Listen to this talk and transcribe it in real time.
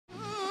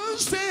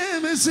Още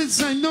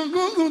месеца и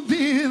много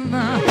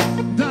година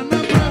да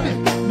направя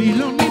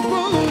милион и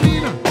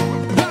половина,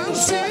 да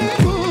се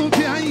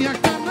купя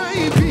яхта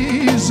и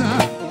виза,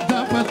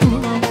 да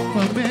пътувам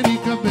в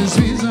Америка без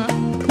виза.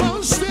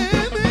 Още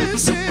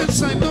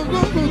месеца и много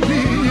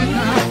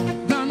година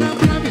да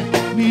направя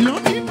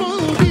милион и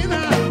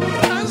половина,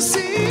 да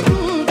се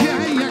купя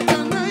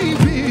яхта и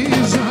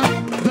виза,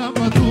 да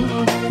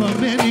пътувам в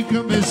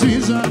Америка без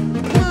виза.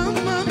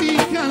 Мама ми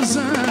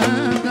каза,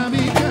 да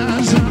ми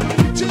каза,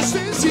 че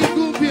ще си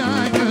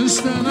купя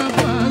къща на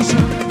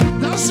плажа,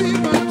 да си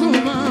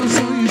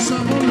пътувам и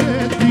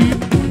самолети,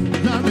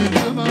 да не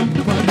давам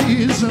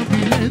пари за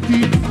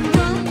билети.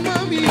 Мама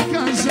ми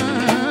каза,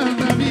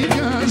 да ми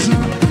каза,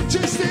 че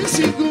ще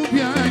си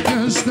купя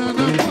къща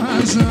на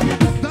плажа,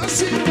 да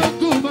си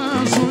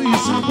пътувам и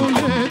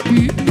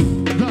самолети,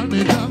 да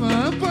не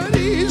давам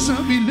пари за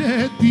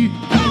билети.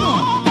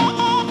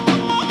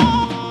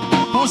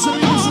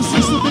 Поздравим се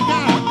също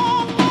така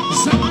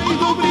за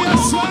най-добрия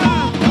сват!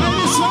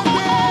 Хайде,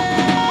 свате!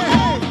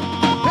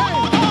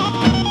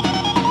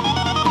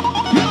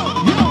 Йо,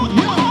 йо,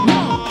 йо,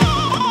 йо!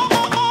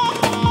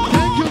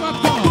 Thank you,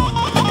 Marco!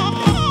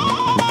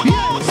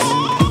 Yes!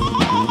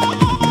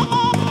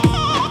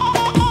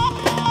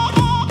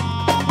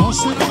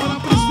 Още на мора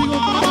пристига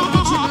от моя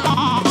причина,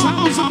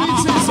 само за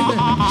принцесите.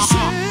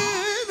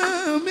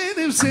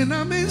 Все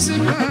на мен се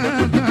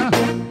пада,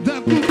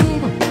 да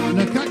купувам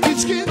на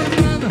какички на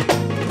брада,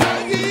 да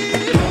ги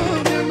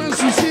водя на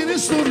суси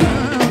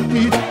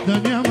ресторанти,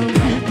 да нямам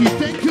бирки,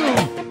 текю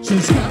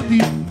с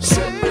карти.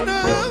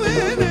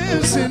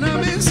 Все на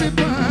мен се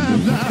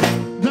пада,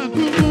 да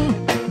купувам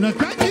на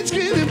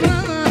какички на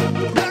брада,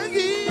 да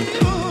ги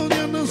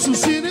водя на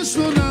суси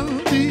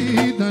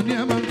ресторанти, да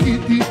нямам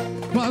кити,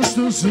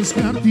 плащам с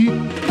карти.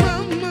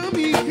 Мама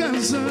ми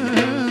каза,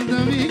 да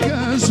ми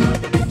каза,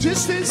 че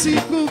ще си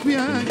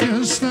купя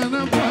къща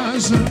на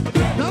плажа,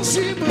 да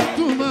си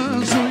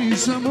пътувам и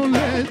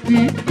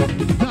самолети,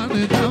 да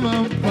не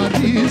давам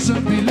пари за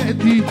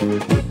билети.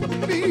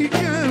 Ми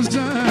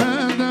каза,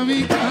 да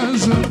ми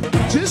каза,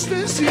 че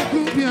ще си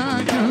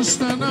купя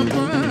къща на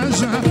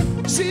плажа,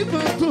 си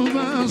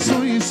пътувам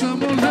и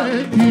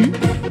самолети,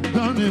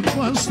 да не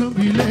плащам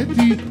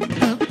билети.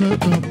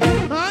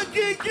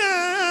 Аки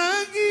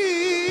каки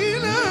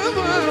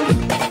лава,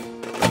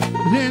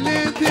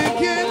 леле те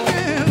келе.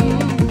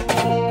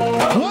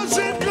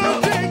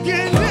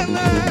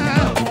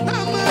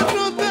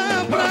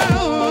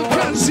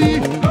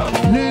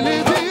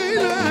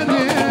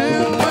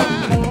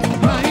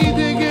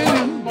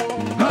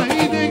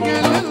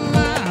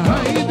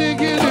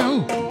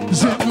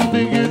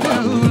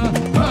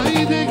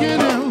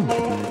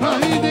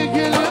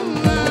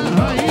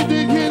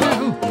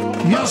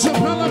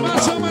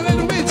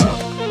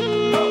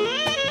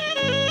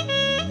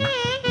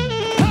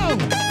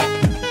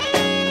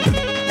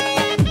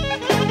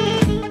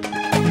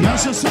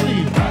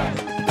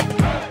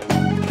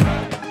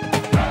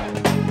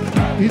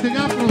 И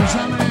така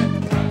продължаваме.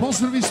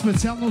 Поздрави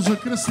специално за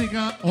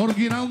кръстника,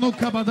 оригинално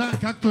кабада,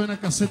 както е на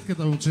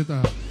касетката,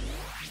 учета.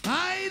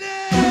 Айде!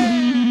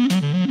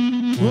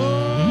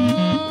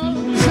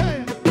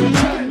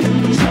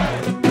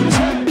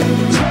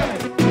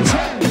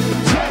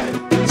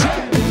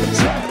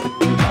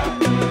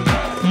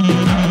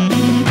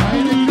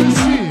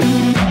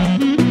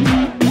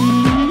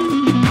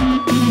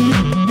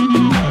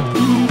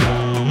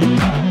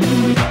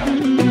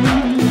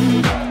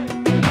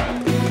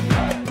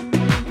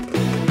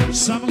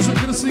 Само за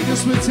кръстника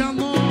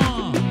специално.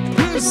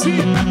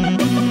 Кръсти,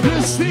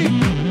 кръсти,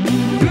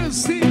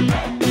 кръсти,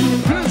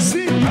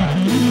 кръсти.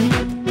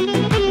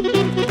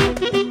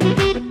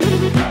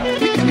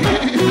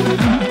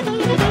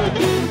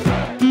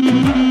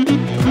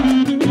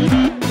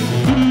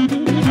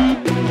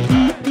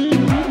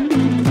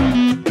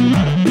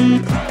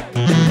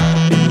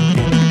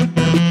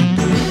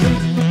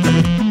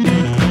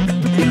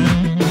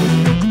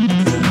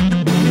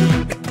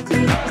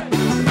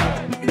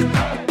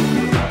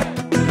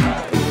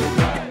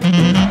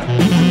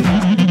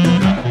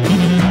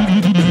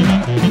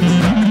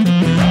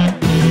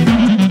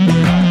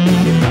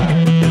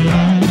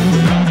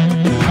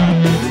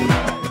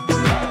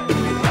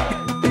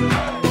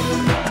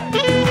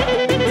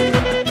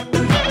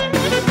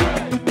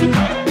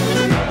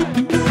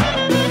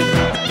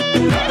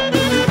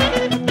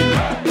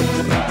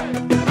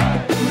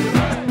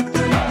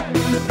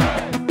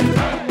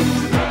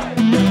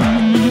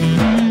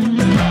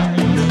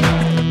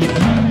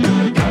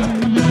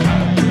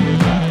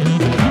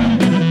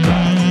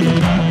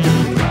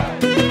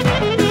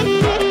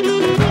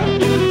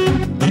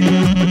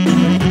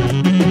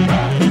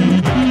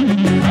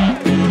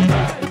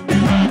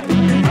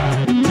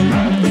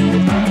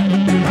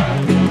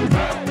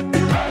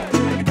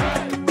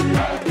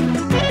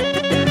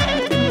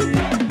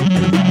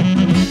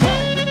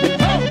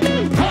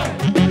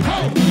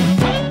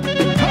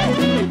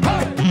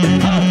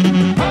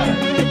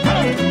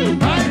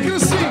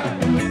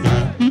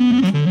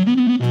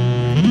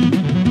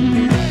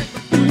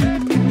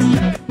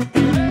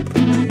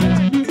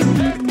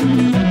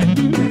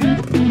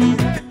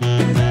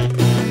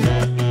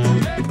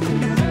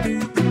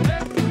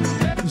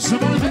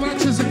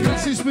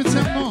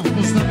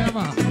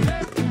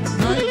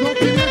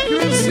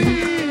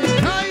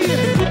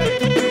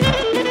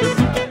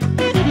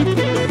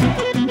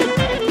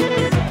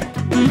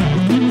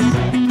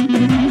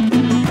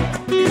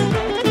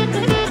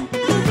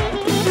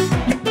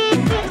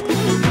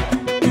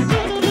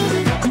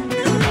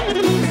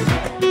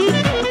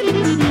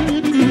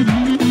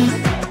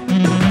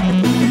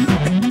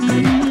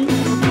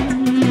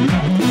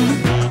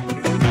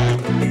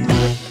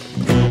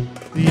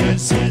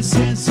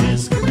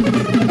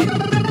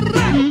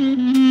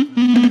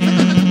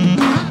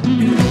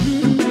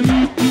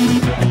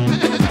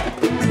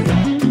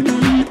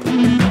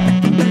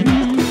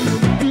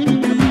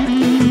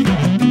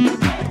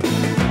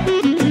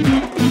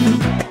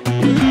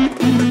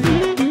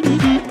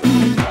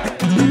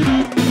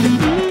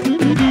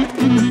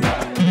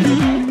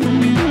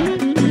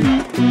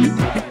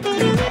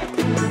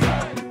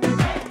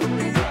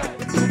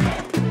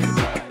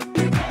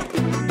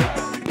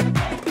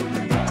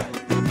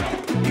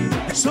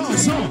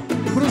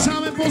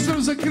 Продължаваме поздрав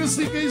за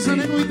кръстника и за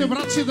неговите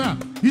братчета.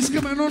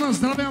 Искаме едно на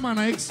здраве, ама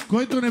на екс.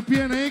 Който не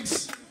пие на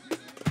екс,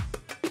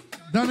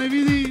 да не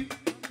види,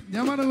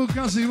 няма да го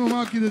каже, има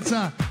малки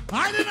деца.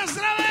 Айде на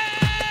здраве!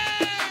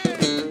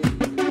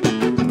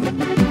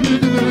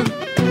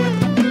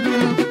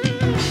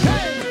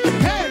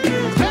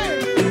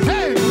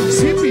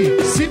 Сипи,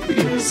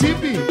 сипи,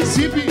 сипи,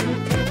 сипи.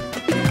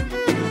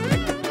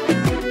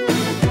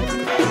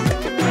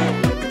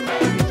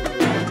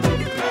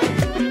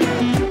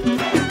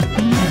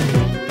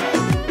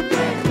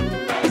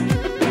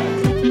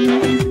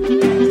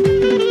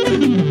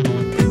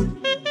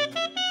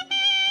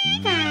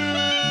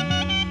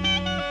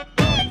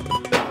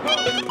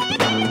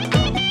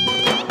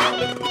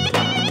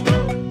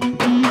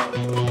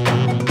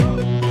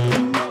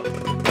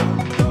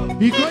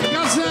 И кой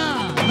каза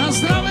на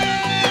здраве?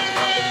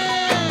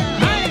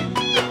 Хай!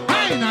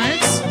 Хай, на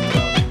екс!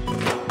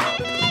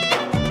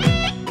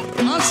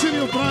 Аз ще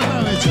ви оправя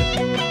тази вечер.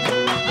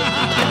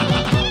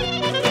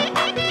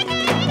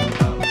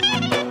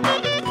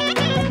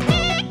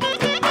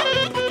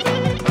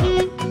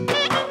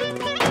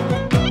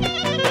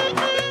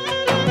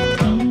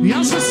 И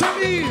аз ще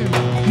сами!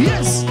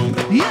 Yes!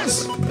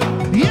 Yes!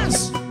 Yes!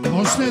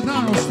 Още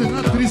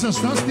една, три за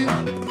щастие.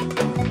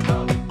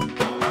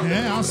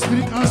 Не,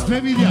 аз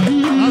две видя.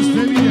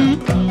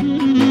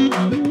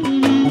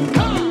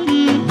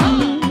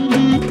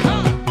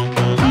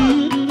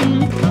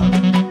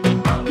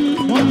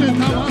 Моите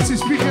там, аз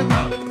изпих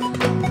една.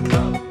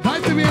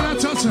 Дайте ми една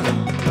чаша.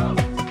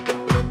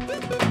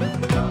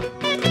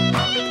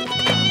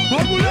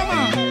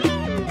 По-голяма.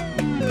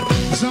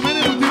 За мен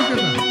е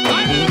бутилката.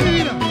 Айде да ми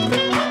видя.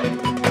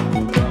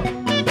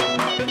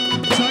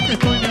 Чакай,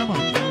 той няма.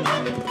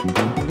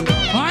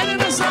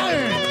 Айде да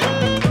сае.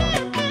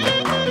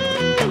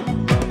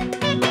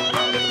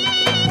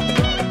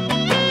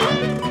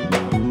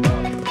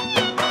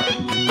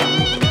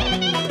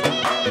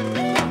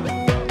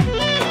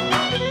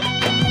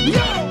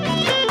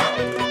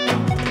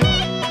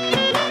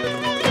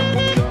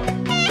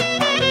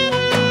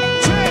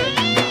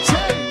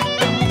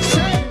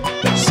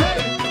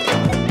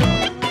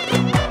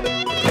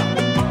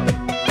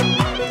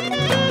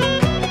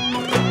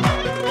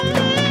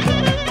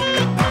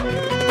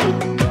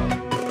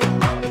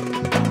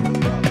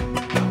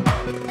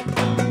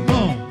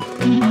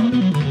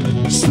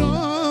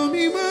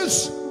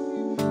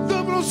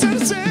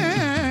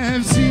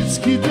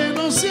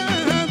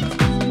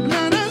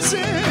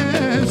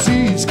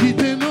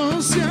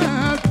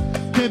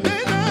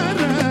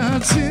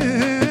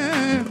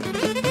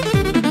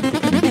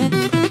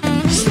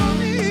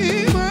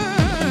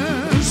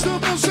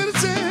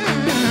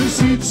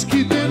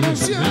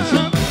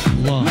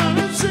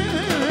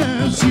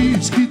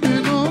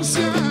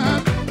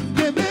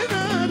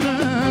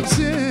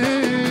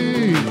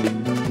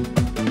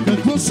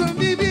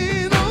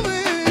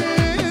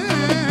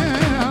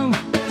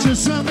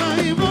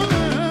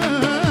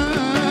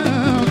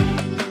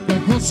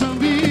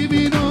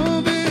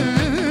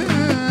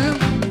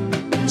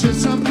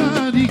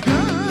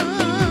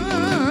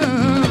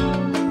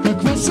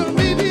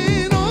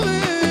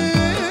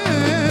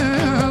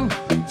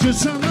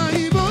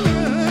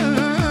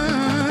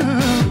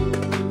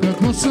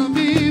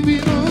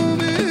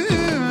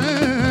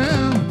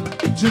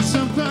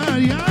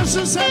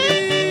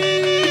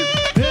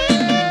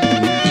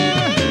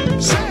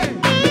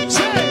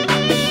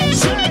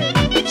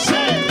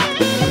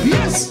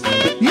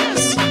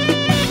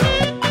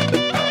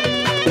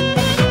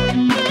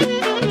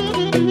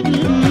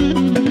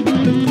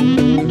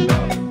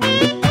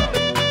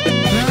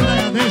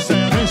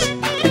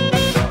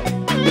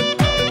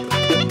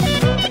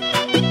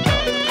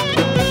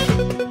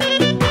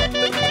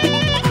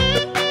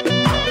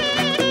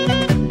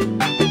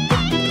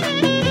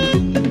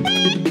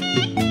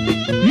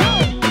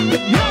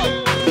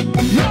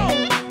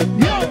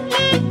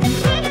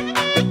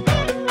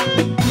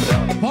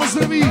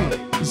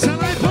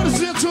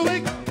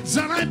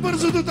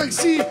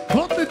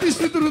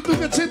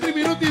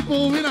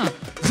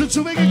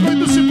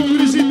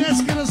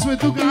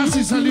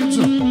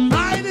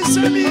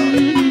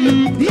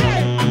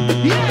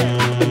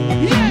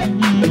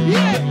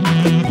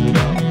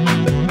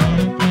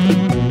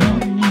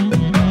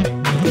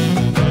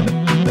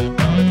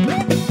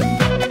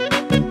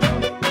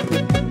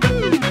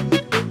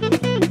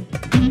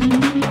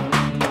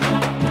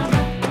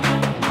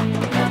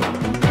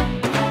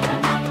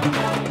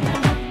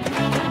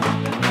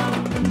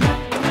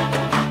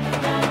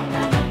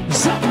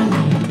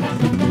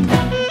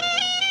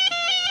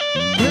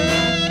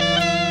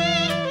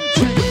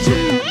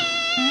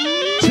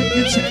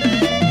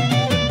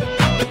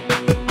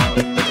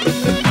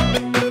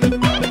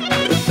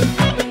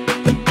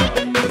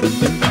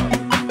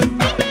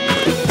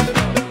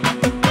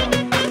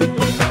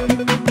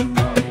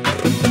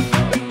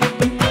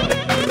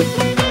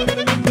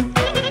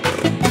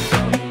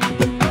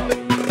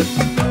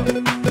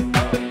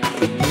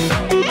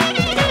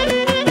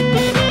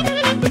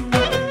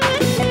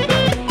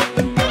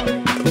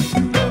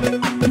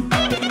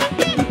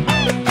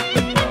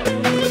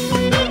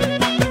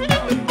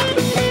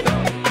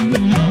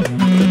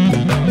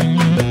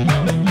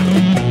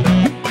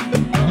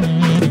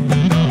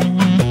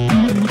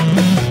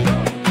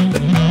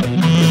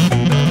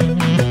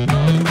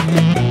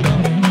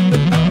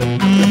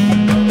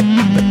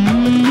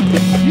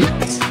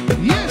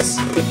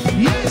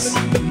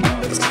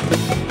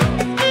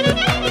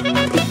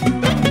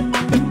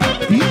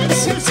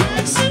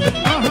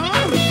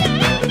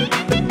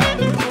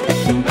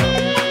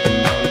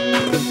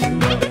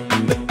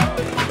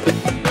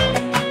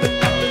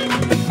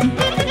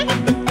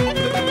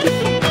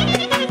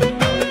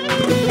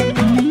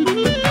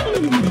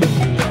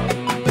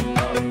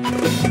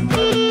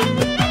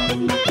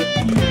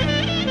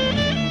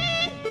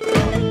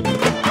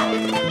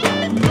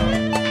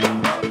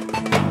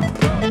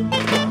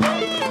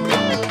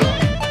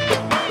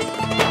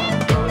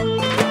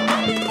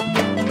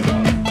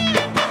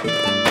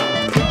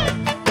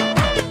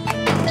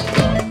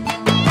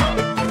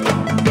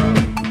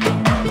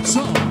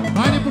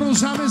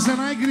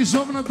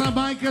 зовната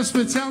майка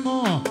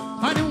специално.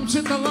 Хайде,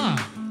 момчета, ла!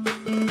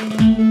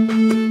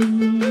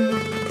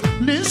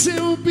 Не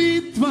се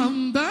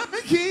опитвам да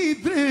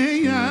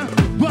хитрея,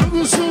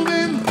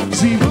 благословен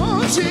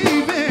живот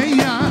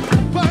живея,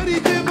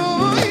 парите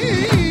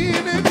мои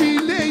не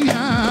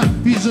пилея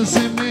и за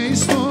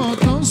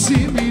семейството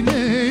си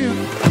милея.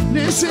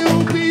 Не се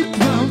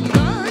опитвам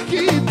да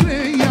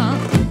хитрея,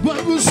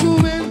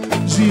 благословен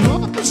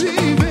живот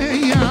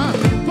живея,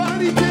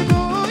 парите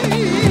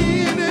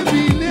мои не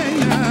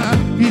пилея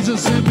и за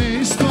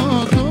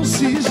семейството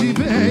си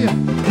живея.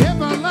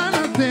 Ебала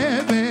на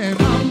тебе,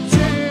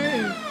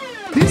 малце,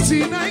 ти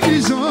си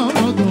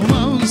най-грижовното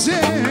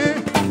малце,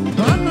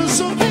 а на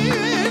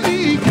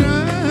собствени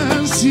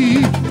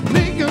краси,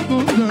 нека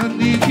Бог да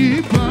ни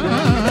ги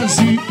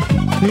пази.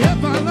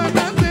 Ебала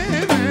на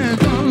тебе,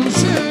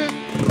 малце,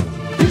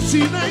 ти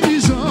си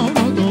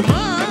най-грижовното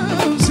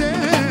малце,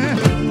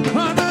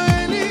 а на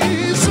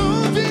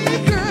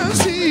Елизови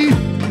краси,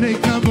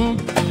 нека Бог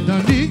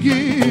да ни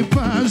ги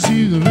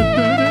пази.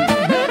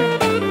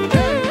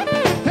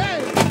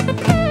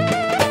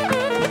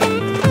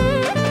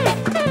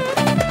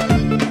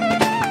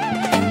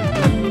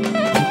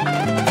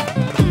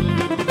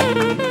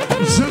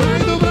 За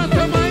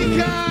най-добрата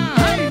майка,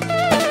 хей,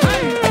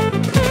 хей!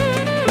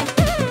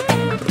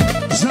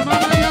 За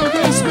мама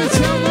Ялда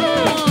специално!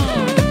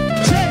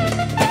 Чек,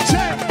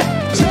 чек,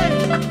 чек,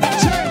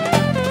 чек!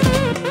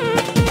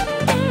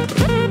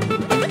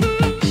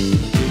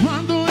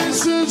 Quando è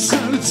sul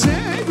sърце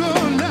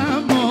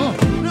голямо,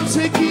 на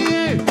всеки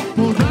е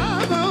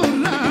подава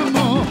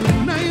рамо,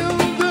 на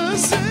Ялда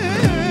се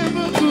в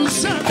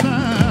душата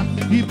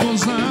и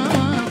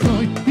познава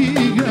той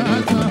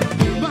играта.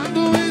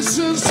 Quando è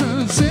sul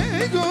sърце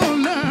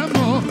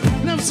голямо,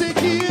 на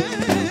всеки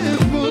е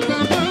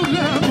подава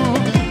рамо,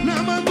 на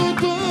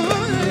мандото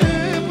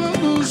е в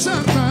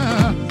душата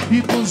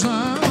и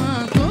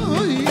познава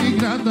той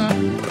играта.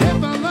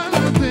 Ебала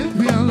на теб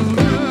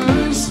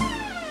Ялдас,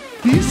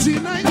 ти си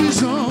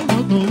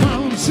най-грижовното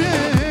малце,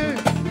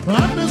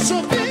 а на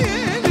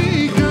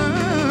собствени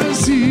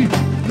краси,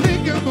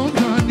 нека Бог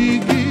да ни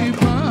ги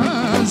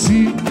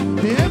пази.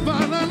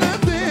 Ебала на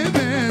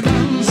тебе,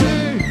 малце,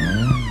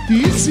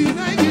 ти си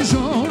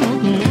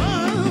най-грижовното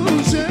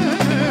малце,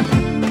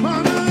 а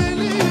на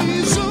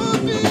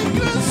Елизови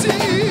краси,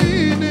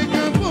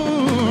 нека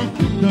Бог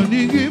да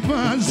ни ги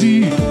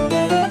пази.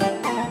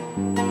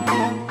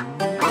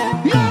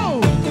 Йоу!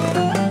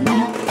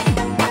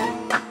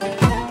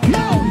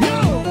 Йоу,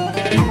 йоу!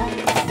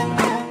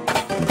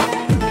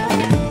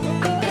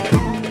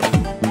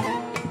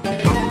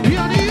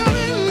 Яни,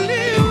 яни,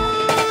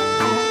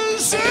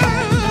 лиусей!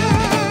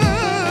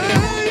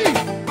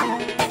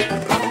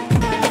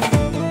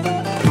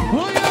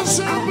 Oya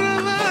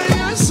sabrana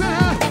yasa,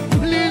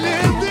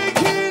 lilete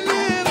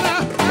kilena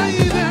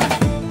aida,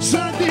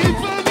 sadi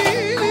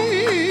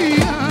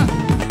familia,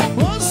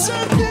 o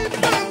sadi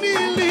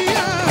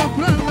familia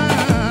prana,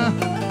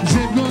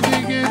 zego de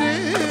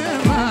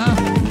guerra,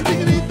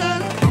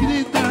 tigritan,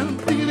 tigritan,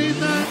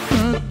 tigritan,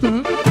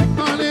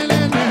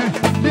 alelele,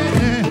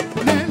 lele,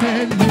 lele,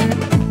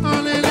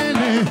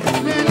 alelele,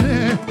 lele,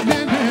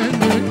 lele,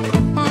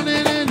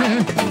 alelele,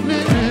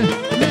 lele,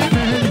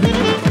 lele.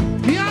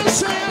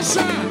 Yasa,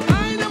 yasa,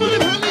 ayna bunu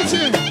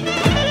felice.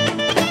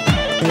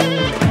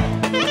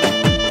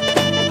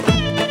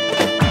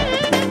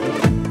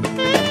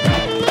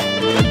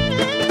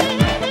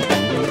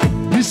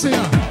 И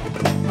сега,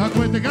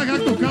 ако е така,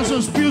 както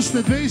казвам, спил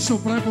сте две и се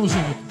оправи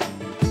положението.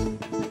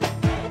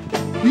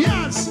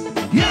 Yes,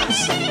 yes,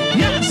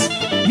 yes,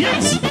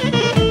 yes.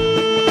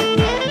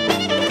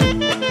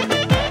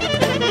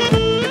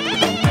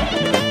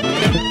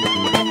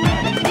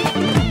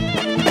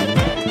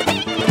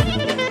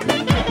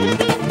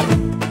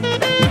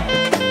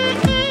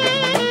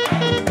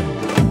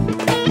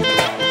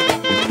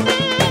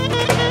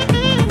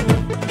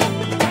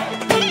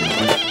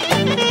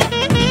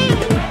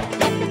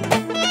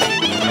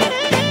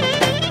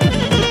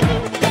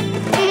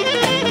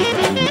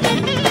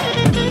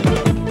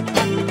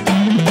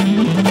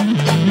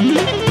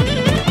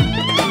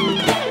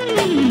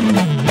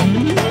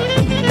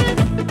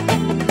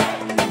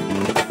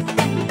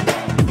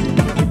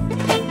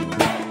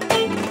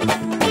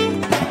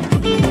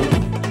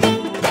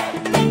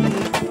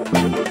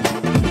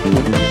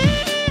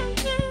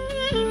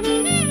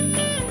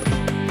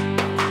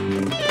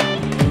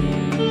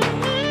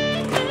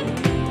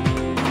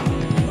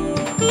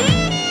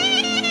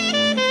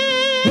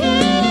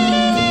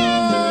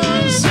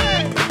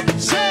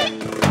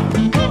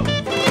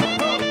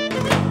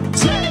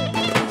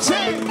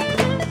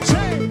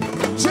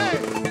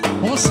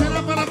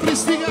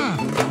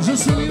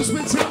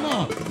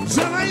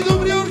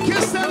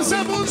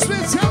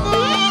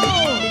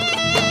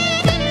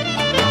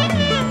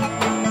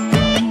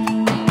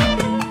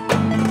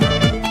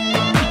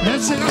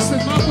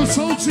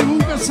 Солци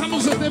Лука, само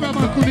за тебе,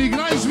 ама ако не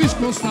играеш, виж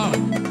какво става.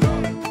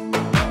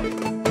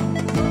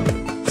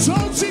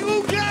 Солци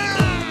Лука!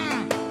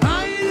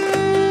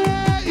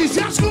 Айде!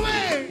 Изяско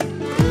бе!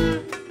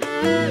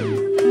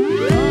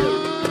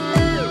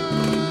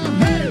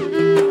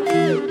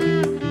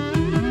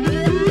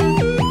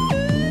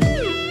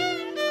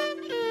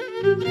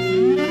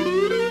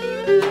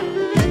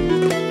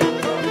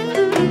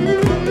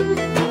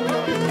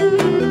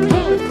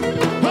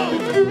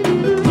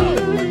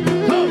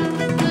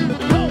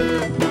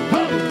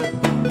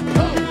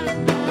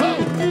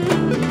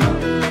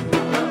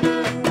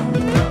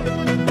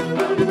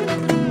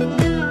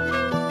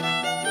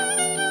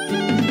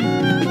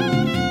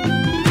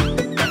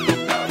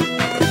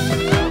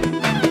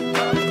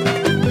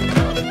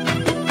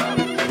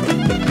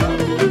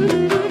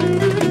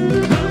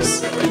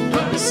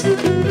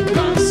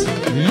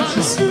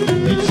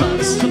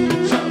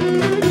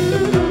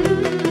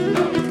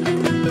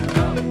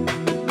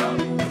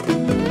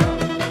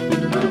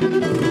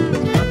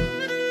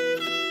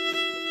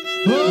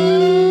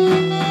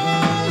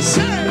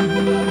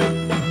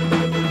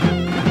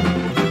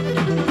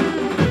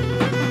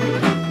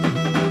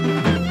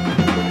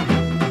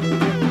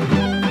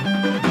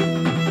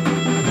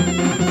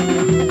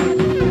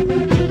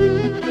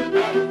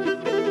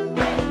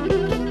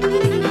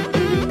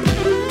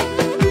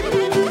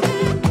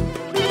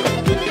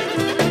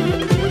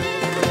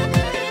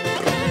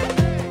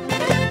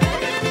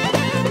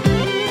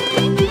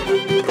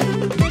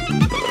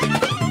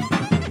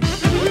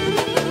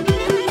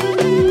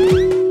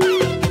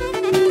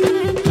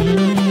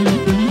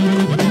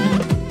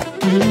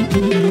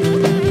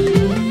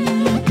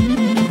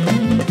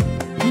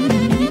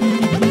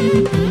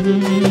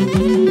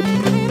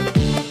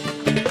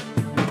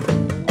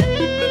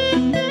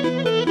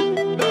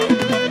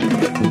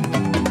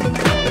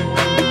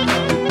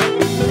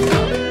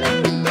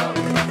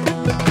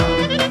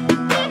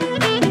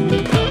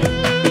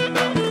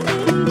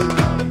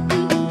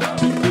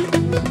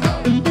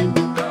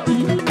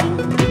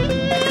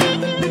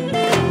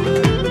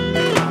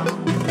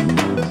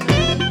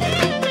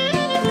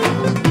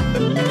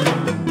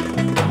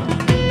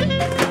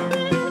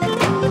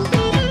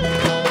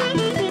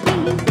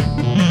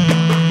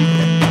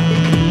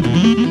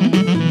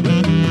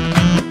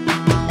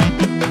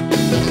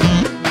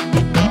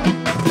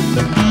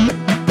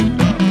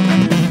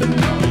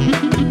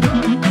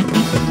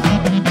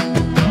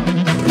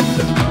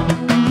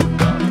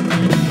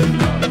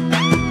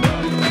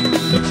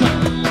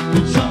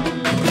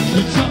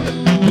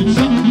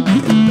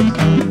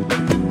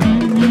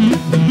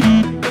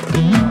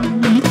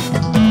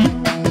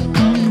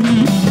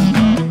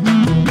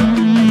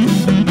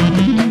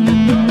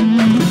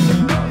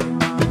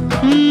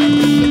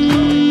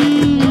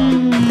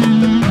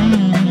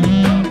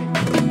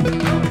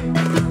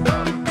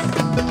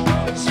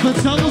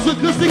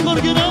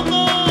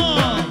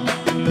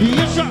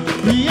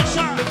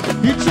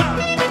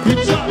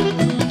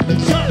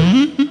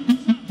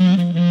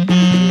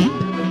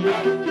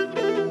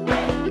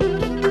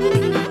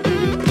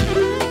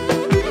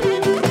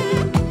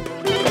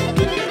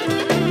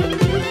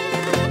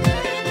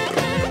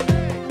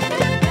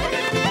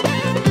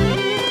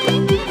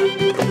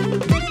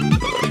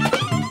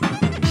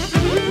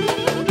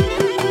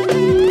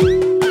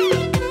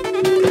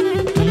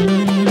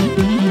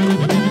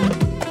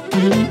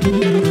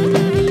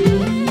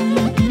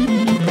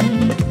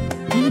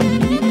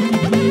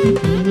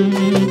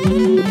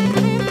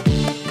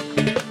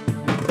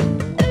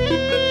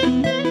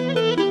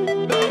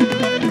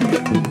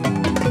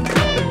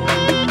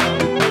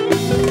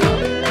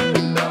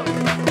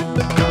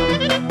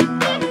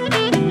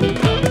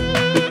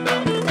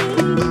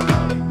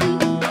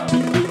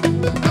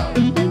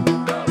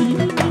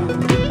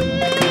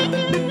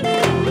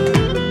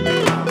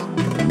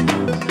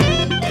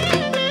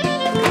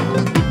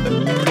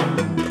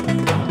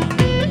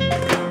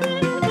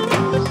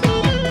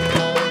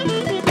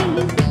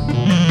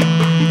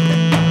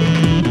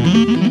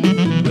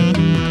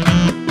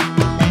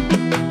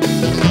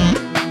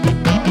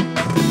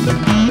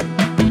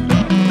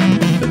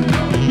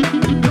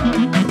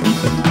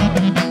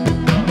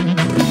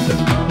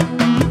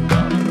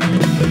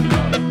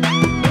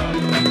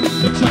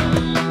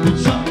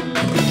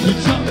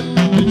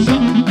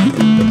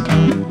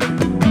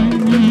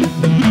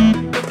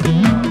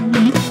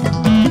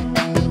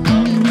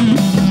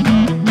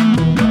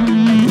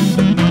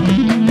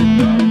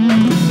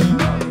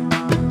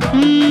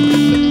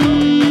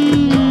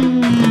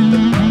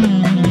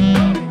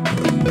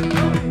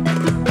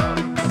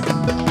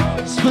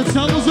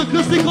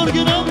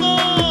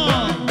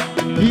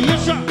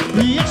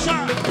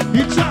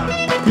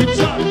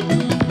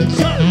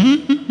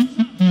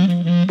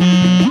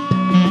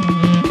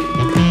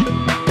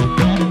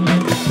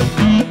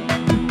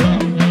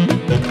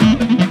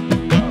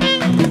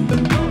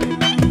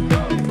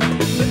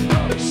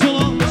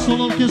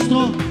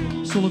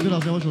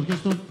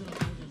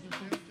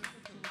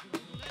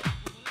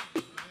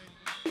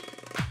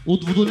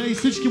 От Водолей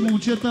всички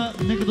момчета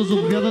нека да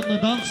заповядат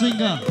на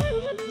дансинга.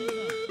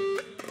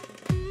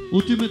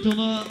 От името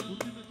на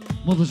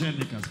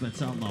младоженника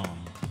специално.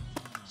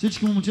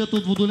 Всички момчета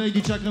от Водолей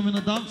ги чакаме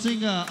на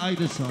дансинга.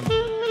 Айде са.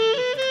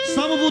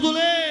 Само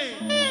Водолей!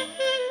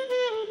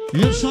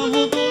 Еша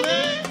Водолей!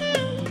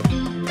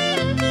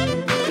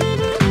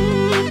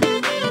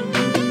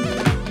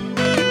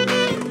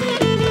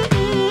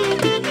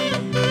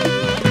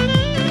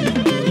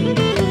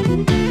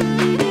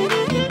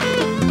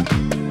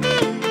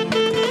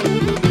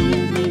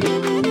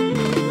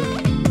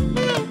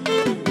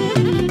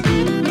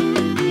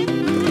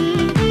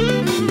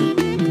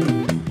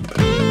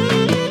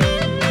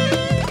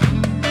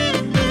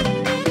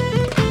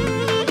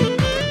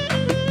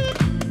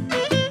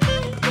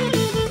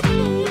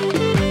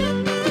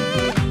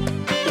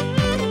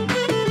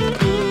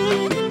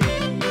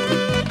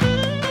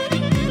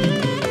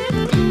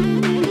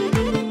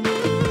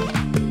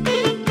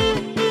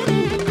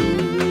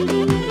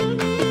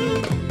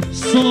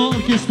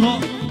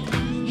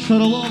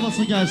 Şaralı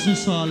havası gelsin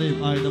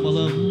Salim. Haydi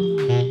balım.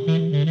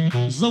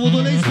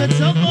 Zavodoley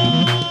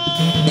specjalno.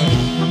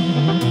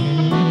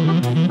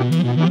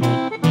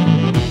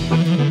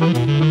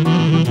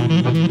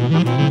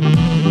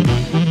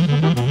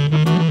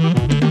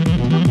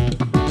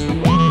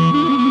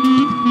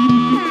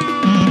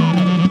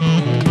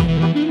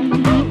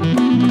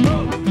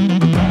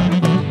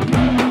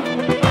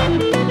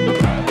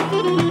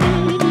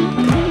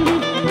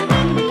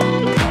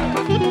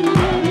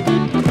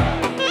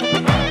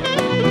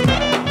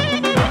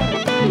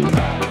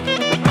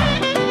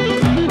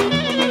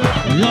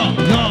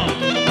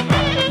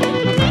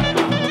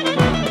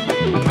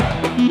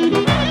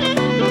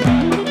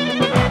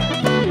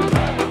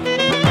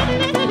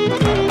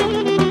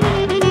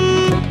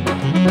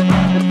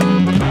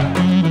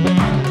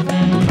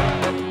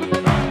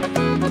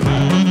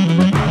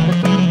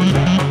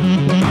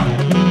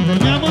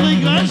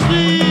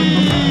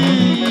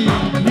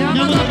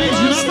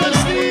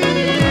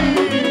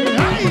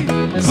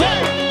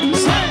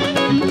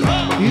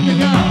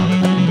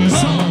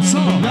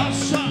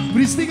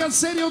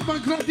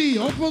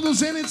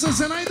 Зеница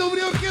за най-добри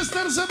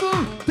оркестър за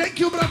Бур. Thank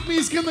you, брат ми,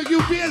 искам да ги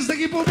убиеш, да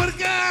ги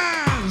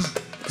побъркаш.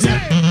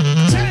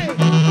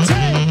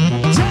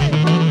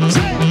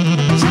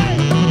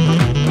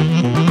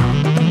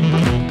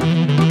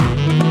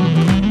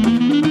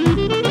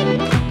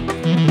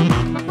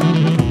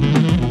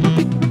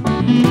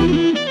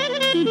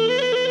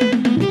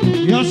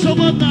 Yaşa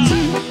bana.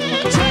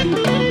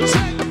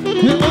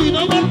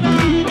 Oyna bana.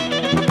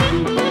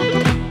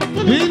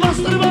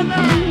 Bastır bana.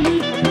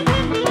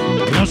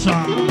 Yaşa.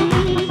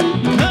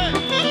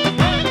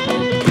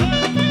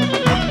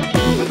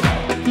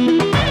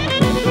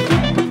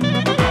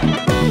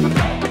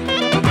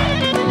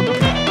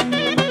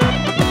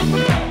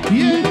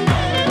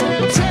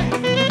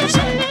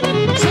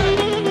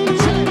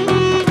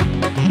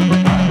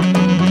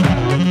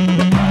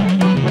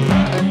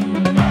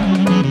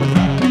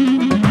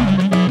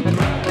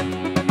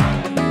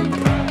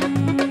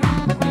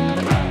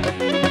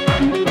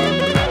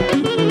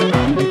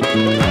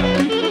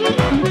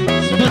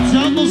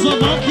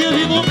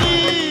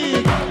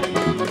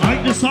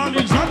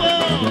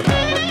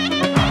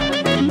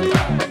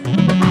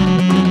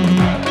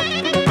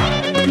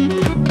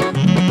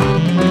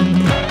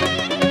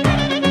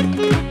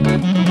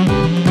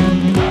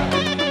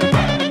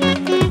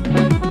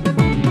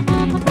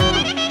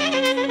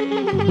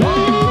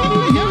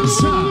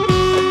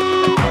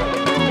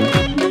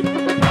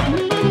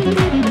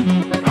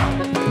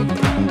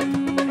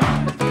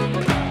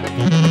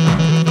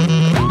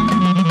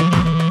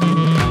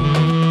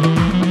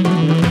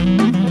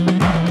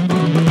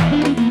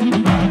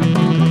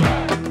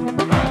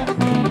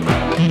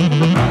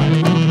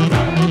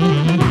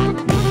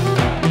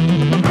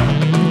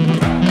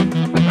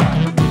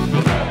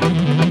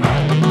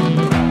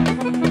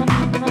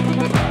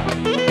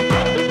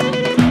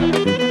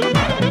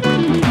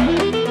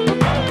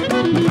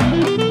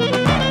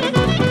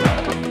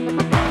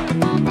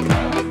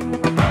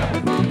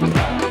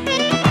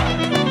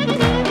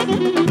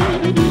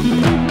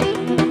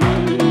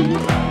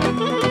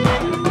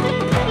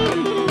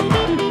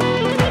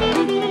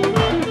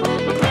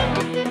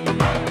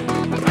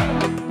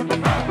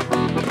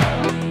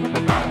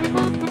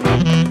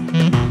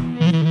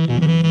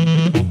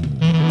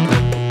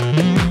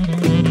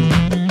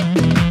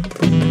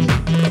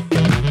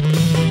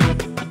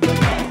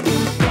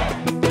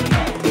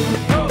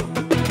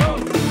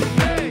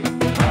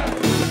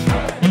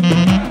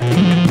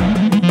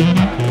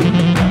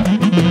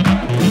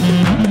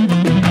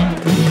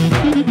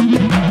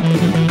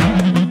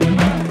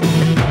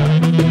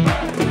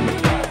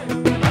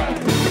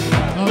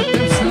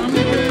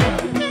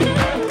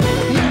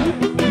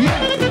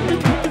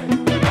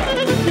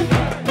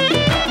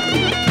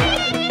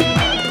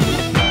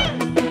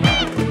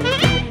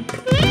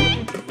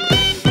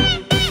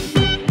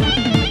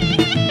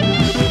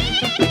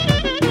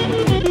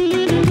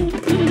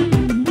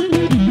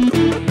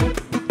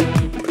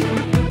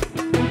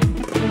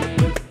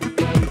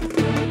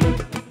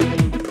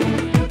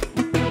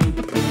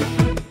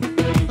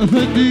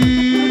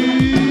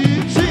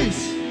 Efendim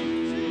siz.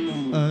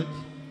 Evet.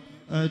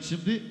 Evet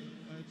şimdi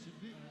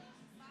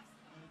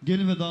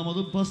gelin ve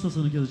damadın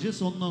pastasını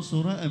keseceğiz. Ondan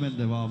sonra hemen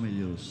devam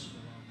ediyoruz.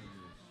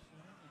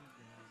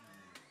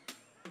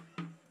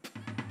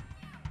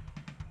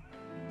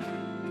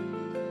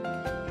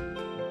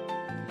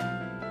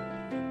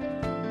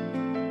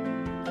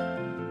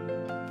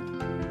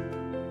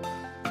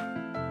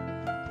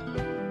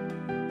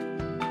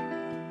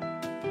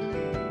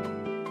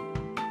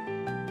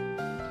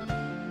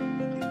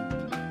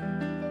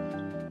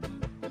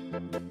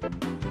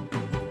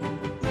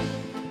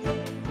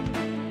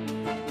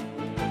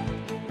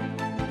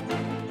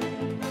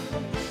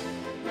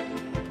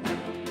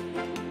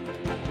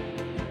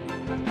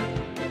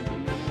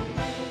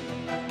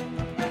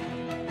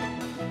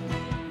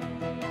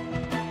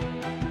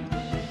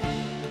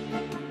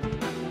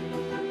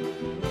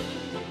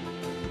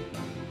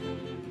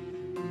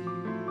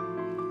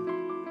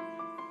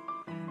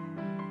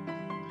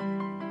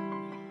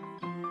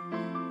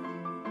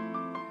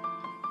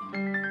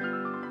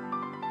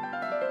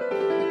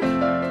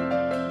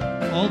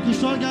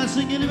 Alkışlar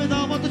gelsin gelin ve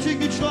damat için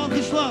güçlü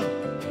alkışlar.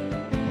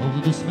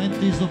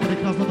 Aplodismenti za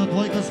прекрасната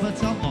двойка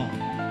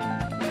специално.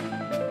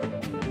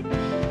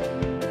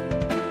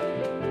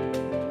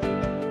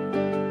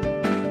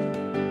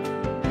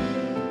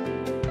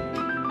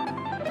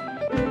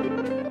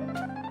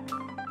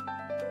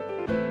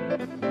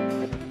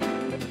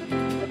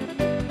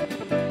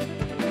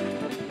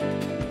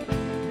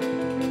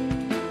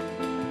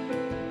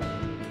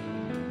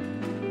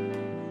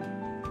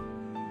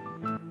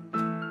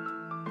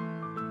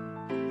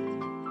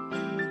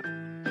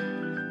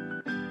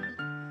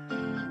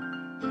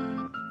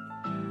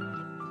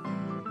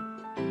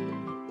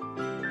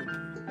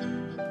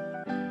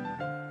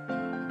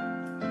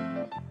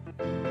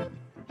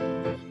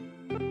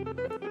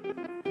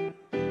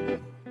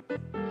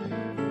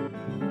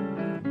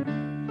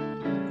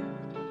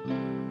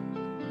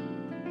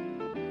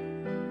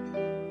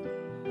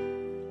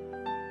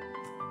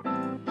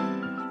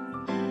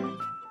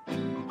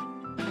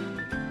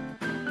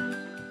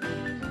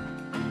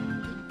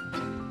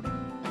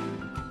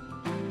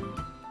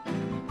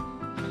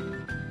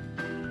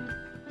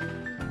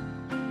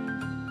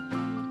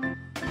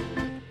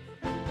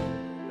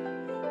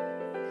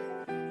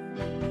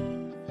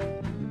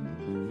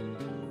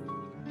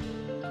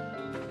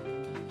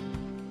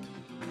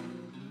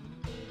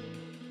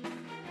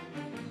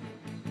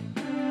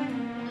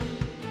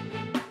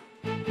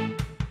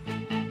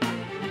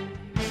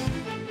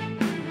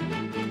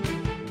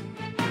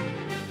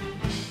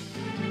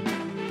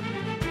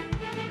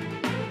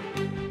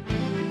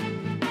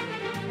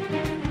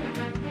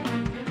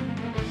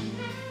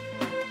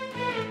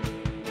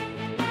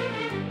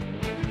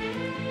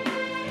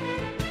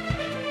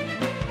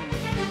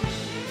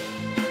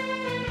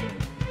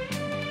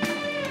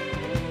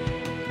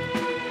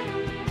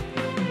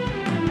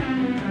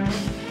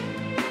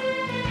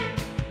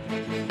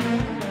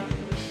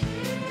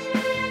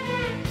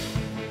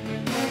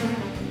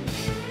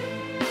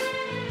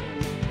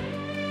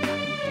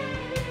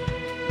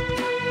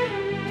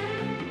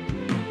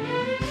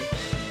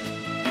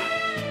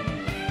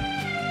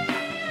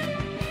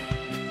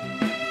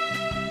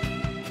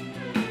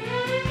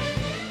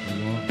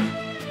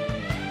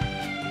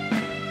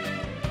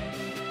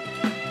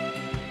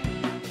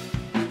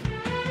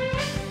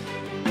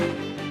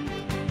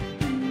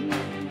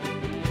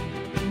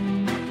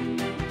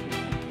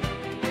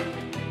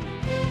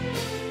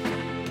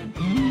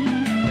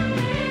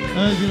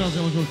 Evet biraz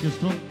yavaş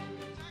orkestra.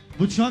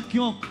 Bıçak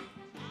yok.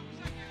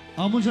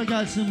 Amca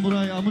gelsin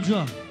buraya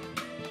amca.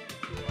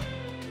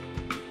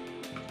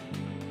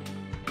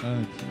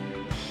 Evet.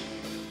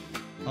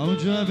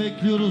 Amcaya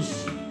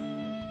bekliyoruz.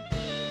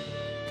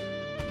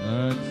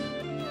 Evet.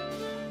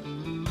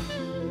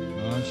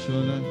 Ha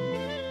şöyle.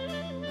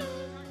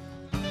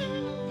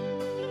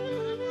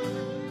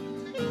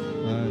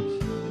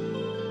 Evet.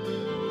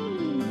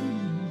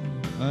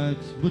 Evet.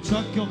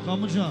 Bıçak yok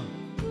amca.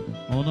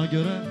 Ona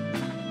göre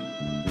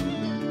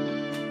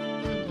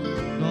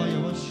daha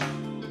yavaş.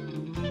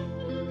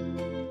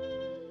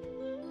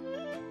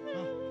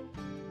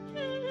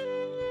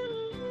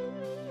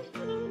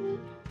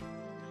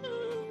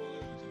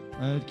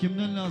 Evet,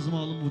 kimden lazım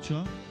alın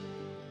bıçağı?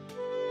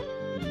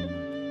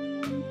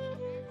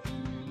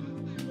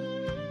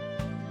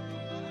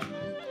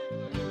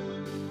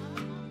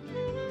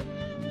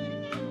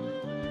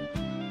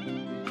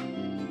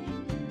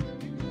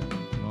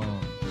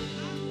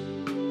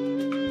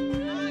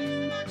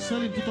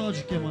 Selim tut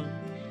azıcık Kemal.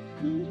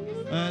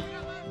 Evet.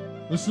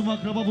 Isım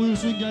akraba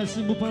buyursun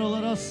gelsin, bu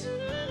paralar az.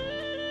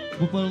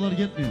 Bu paralar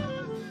yetmiyor.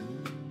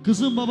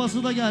 Kızın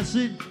babası da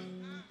gelsin.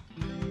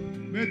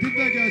 Metin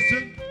de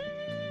gelsin.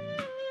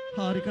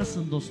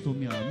 Harikasın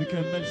dostum ya,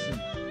 mükemmelsin.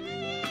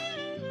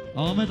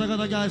 Ahmet Aga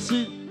da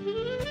gelsin.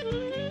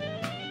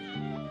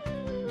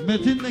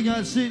 Metin de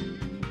gelsin.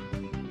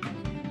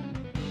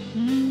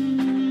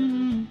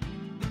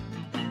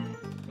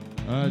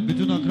 Evet,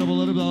 bütün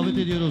akrabaları davet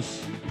ediyoruz.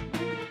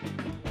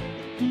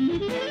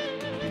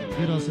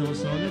 Biraz yavaş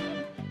Salih.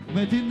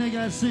 Metin de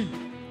gelsin.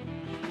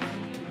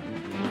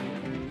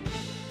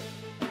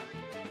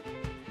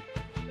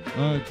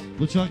 Evet,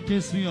 bıçak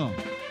kesmiyor.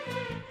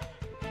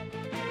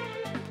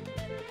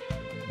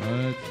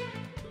 Evet.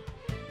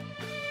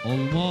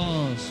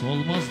 Olmaz,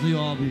 olmaz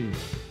diyor abi.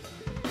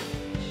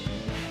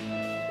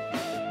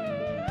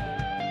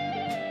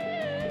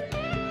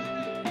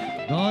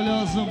 Daha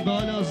lazım,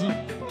 daha lazım.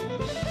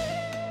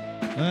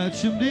 Evet,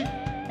 şimdi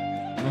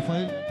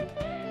Rafael,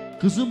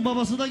 kızın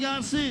babası da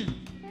gelsin.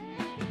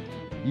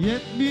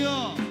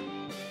 Yetmiyor.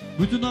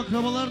 Bütün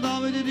akrabalar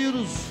davet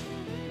ediyoruz.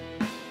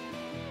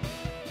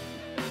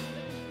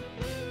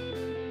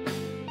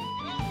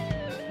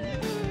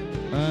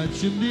 Evet,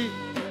 şimdi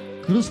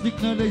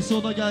Krısnik neredeyse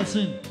o da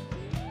gelsin.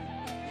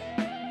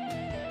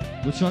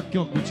 Bıçak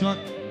yok, bıçak.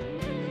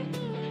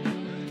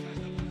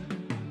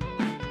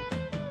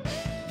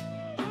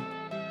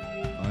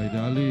 Haydi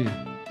Ali.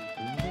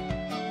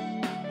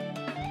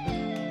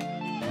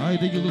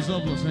 Haydi Yıldız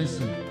abla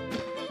sensin.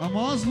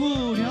 Ama az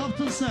bu, ne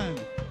yaptın sen?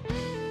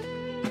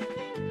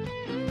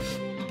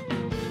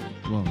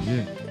 Wow,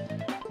 ye.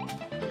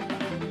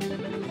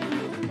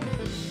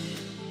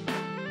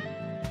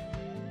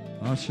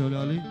 Ha şöyle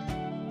Ali.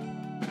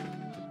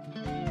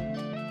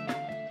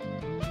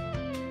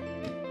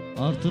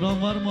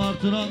 Artıran var mı,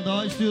 artıran?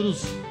 Daha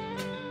istiyoruz.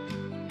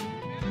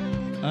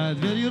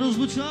 Evet,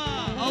 veriyoruz bıçağı.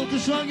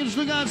 Alkışlar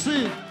güçlü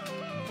gelsin.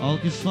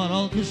 Alkışlar,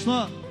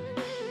 alkışlar.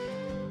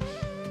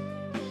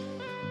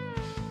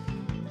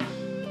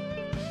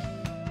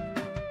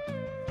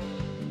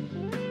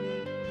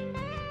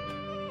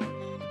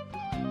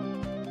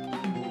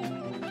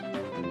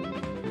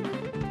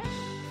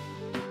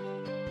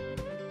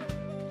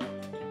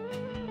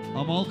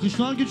 Ama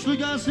alkışlar güçlü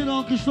gelsin,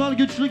 alkışlar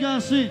güçlü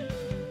gelsin.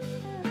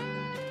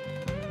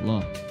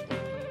 Allah.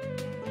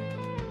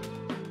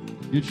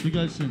 Güçlü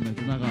gelsin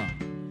Metin Aga.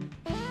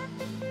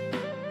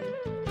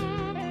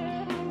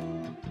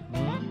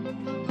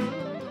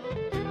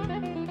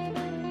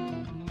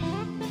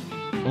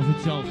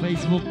 Official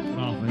Facebook.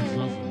 Bravo,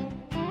 Facebook.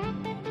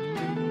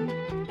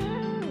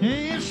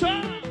 Hey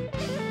yaşa.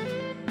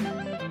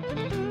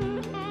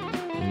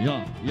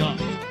 Ya, ya.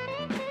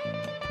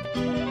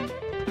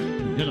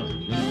 Gel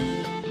abi, gel abi.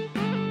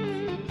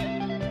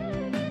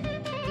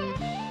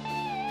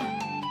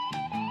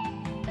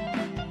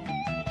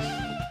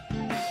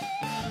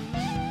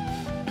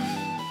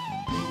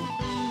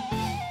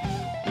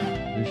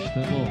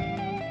 İşte bu.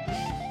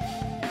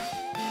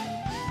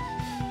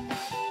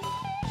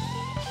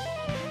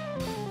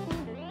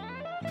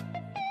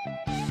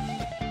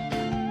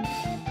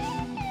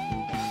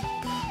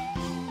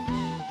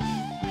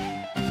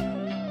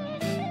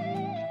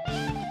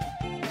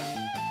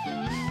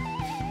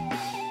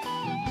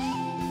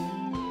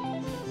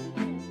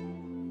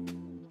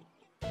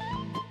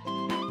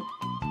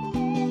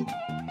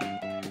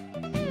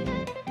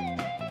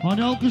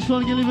 Hani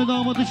alkışlar gelin ve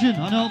damat için?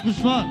 Hani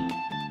alkışlar?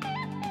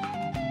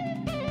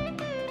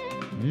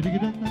 Yürü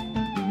giden.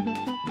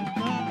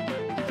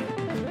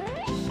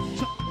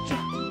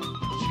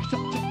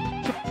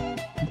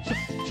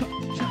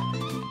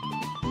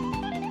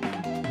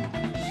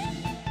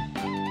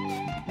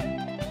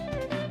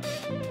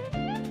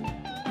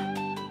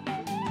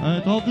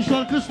 Evet,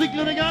 alkışlar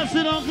kıstıklara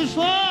gelsin,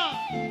 alkışlar.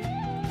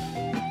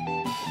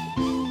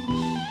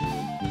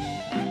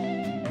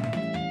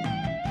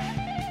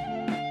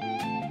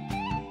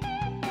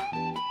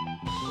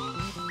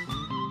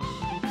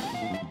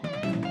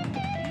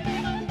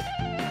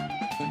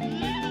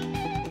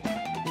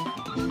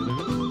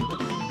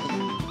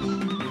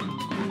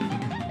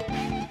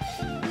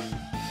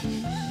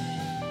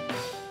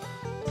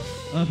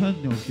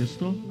 Efendim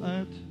orkestra,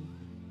 evet.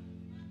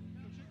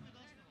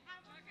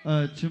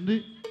 Evet,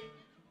 şimdi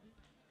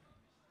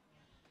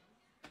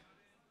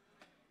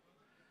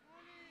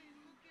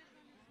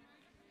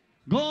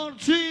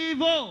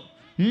Gorcivo,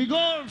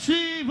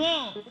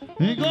 Gorcivo,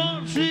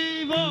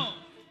 Gorcivo,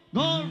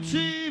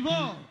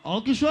 Gorcivo.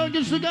 Alkışlar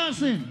güçlü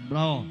gelsin.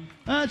 Bravo.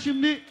 Evet,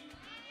 şimdi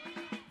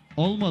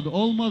olmadı,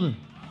 olmadı.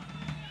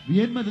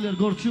 Yenmediler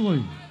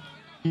Gorcivo'yu.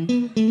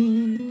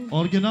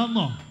 Orijinal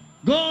mı?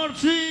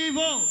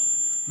 Gorcivo,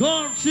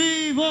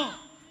 Gorcivo,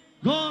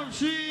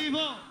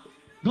 Gorcivo,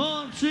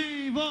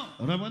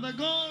 Gorcivo, Ramada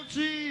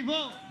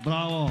Gorcivo.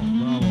 Bravo,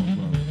 bravo,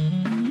 bravo.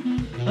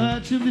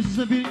 Evet, şimdi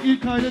size bir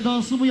ilk aile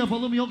dansı mı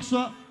yapalım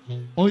yoksa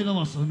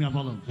oynamasını mı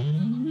yapalım?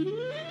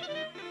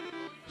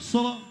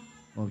 Solo,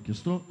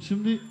 orkestra.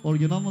 Şimdi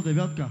orijinal mı,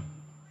 deviatka?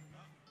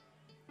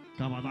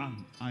 Kabadan,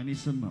 aynı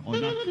isim mi?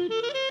 Oynak.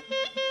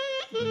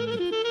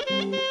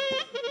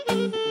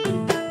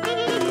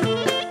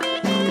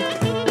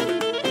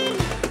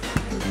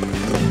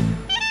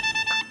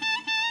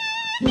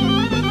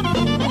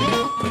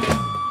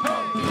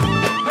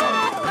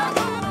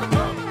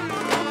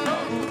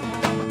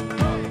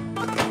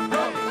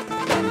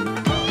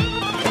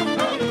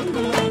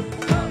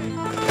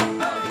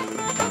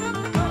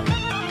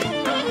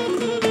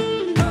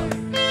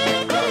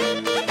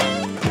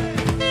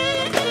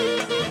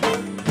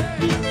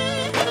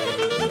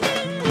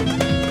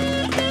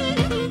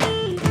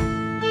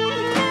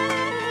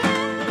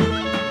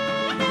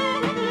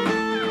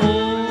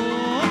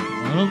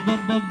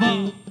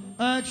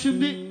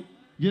 şimdi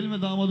gelin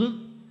ve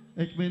damadın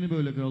ekmeğini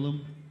böyle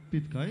kıralım.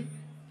 Pitkay.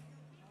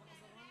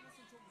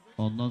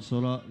 Ondan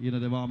sonra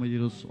yine devam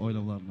ediyoruz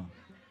oynamalarına.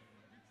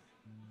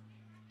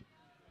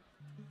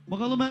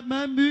 Bakalım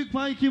en büyük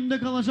pay kimde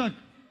kalacak?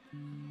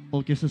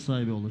 Orkestra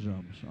sahibi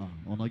olacağımış.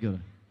 Ona göre.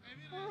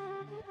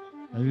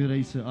 Evi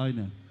reisi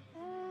aynı.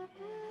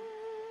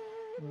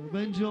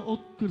 Bence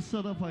o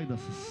kırsa da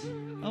faydasız.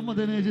 Ama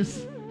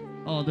deneyeceğiz.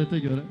 Adete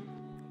göre.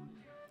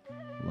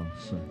 Allah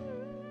say.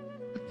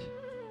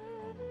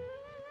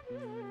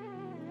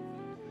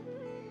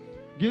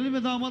 Gelin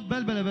ve damat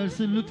bel bele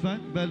versin lütfen.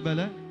 Bel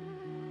bele.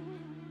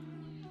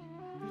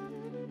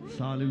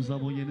 Salim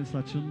Zabo yeni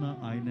saçınla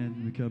aynen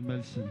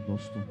mükemmelsin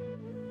dostum.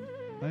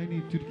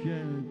 Aynı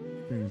Türkiye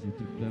benziyor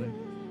Türklere.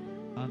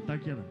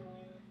 Antakya'da.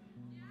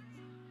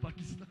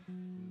 Pakistan.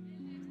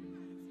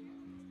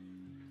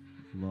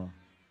 Allah.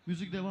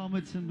 Müzik devam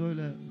etsin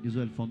böyle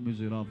güzel fon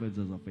müziği raf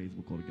edeceğiz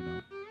Facebook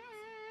orijinal.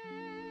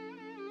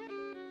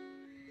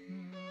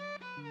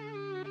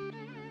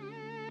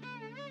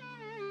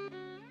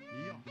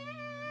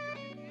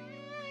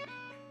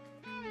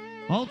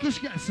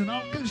 Alkış gelsin,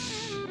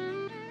 alkış.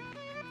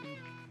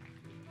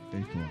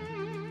 Eyvallah.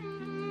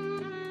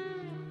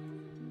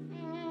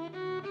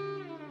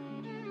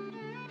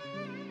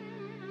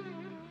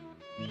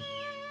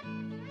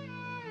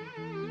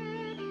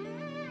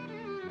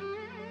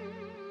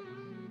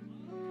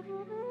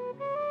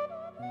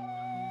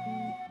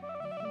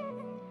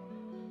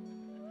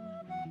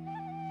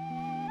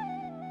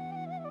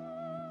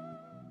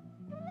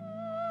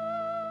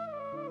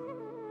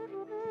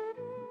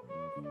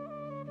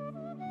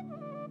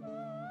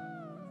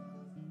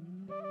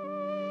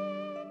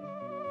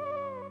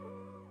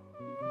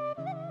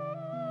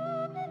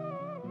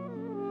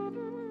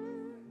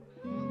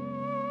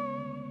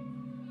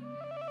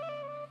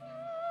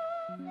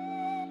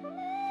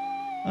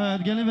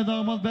 Evet, gelin ve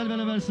damat bel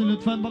bele versin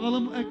lütfen.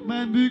 Bakalım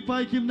ekmeğin büyük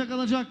pay kimde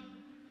kalacak?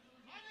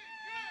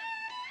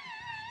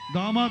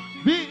 Damat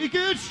 1, 2,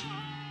 3.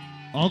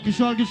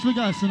 Alkışlı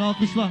gelsin,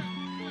 alkışlar.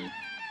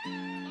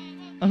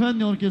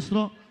 Efendim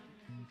orkestra.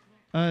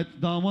 Evet,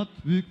 damat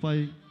büyük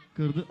pay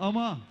kırdı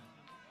ama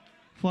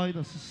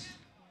faydasız.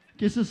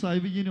 Kese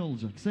sahibi yine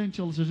olacak. Sen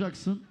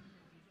çalışacaksın.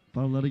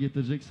 Paraları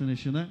getireceksin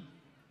eşine.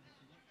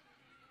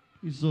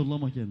 Hiç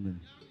zorlama kendini.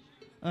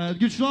 Evet,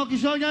 güçlü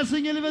alkışlar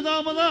gelsin gelin ve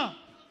damada.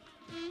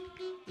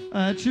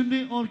 Evet,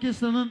 şimdi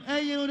orkestranın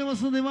en yeni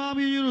oynamasına devam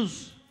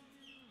ediyoruz.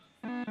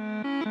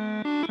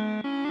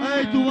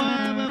 Ey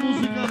duvar ve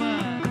müzika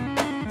be.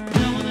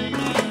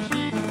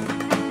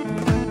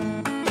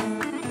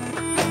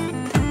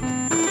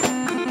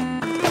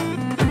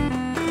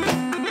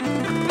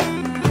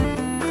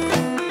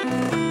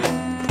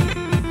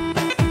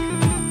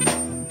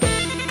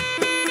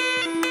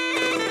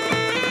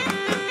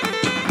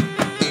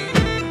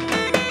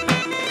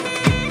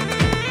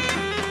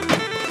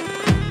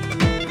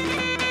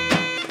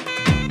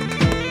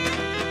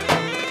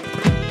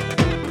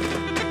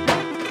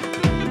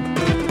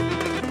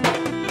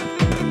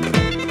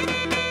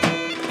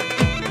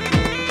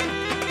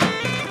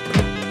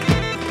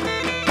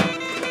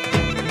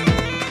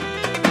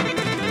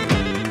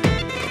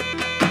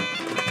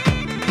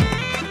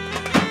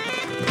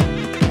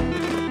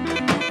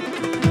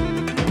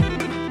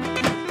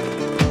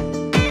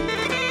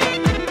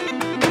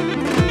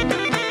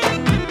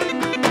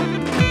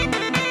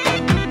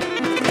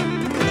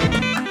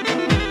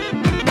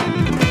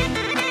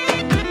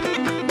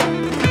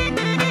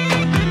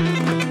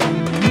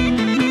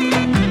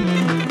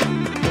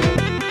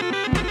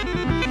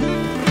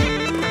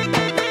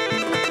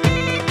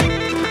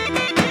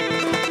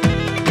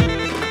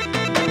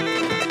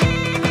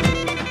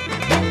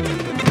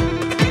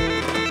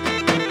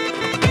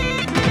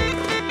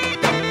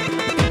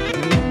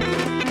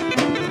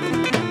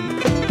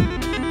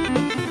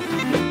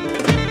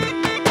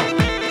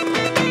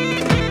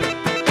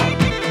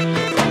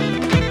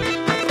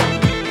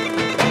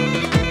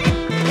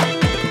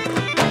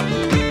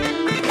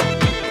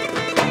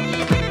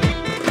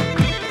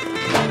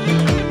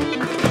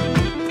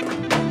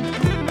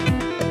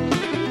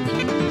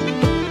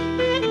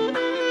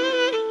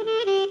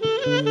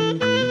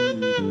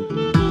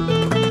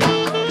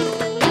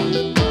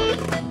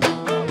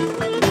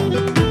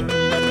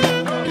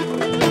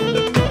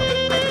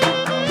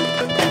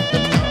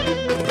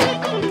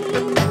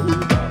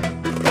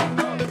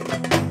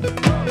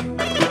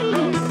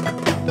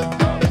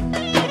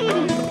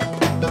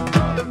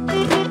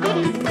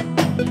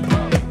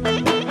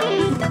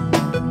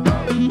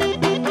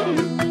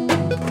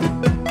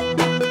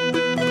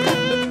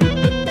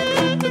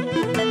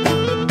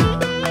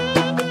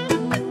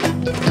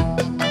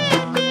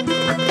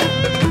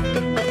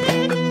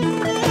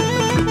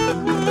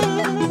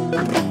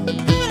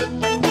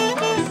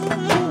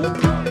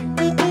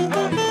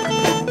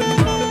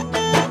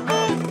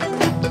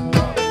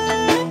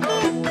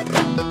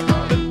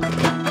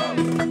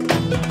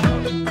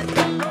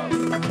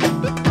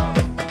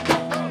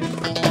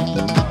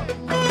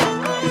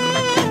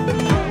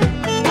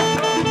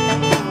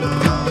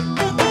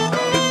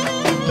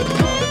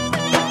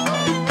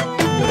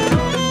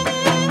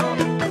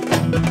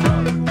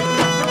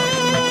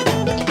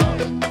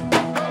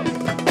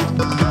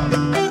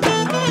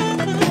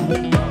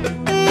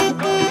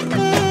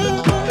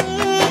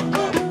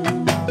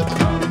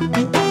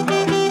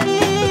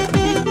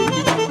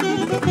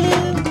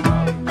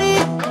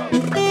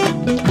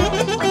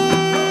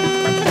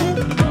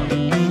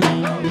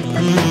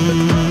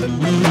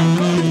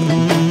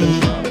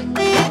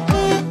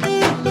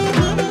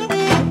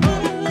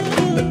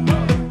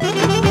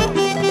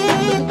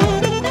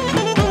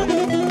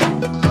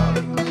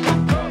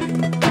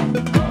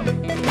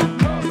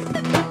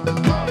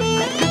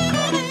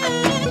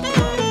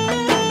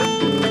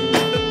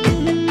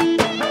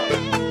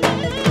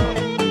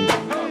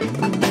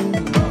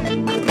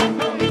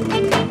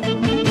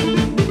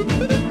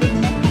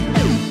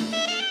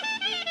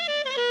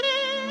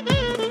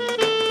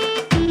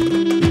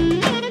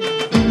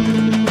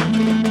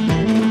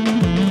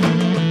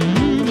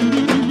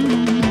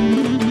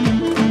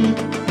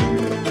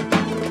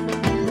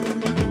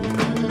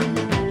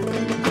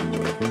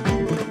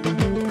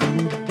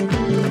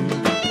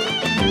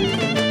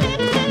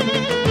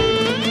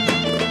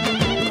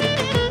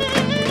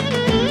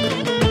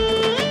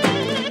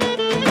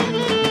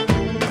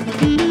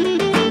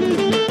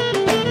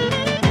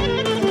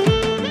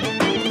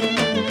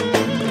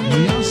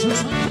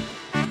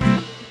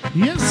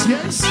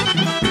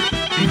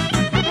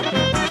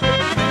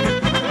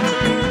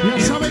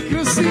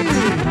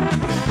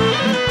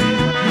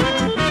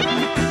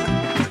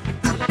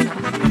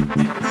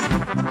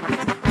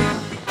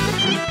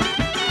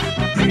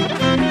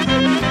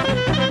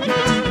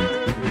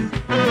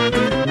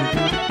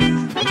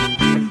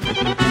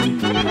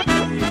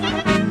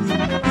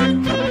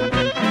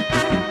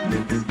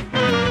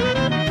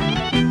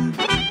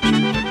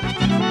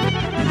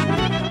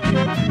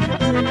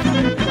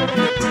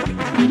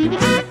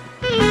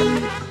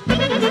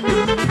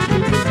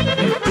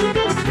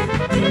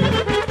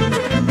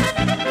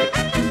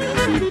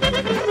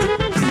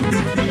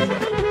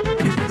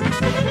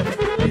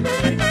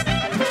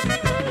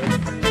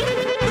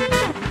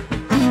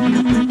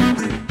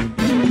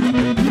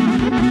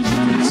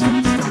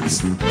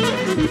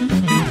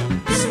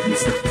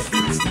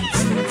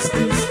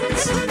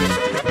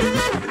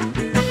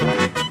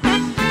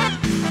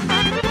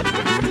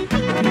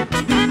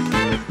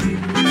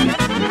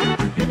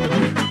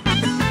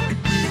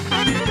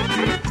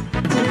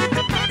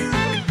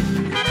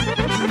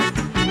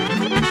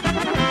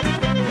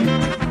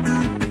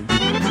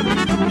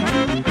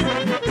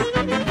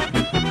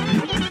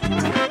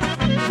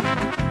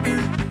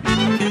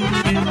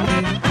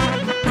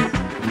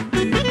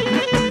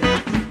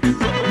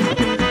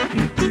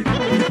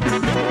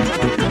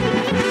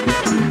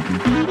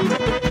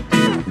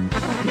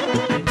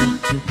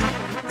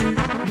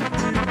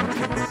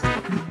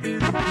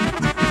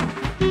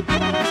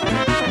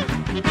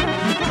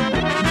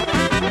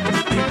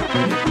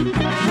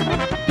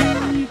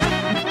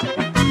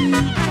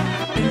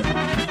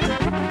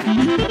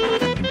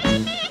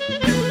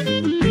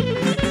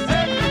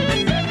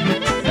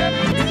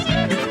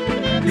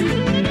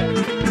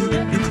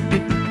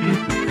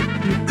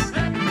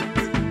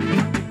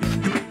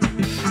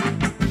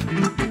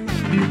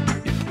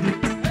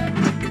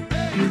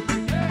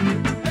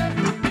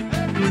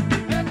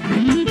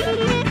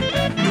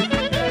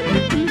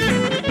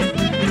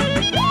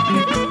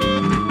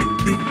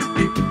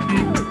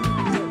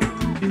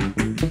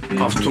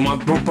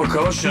 Автомат пък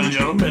още,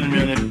 canım benim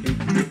yani.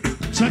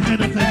 Чакай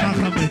да те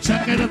махам, бе,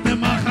 чакай да те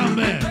махам,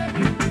 бе.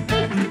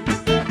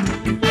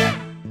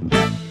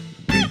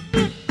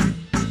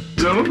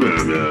 Canım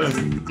benim ya.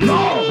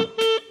 No!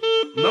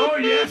 No,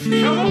 yes,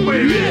 come on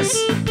baby. Yes!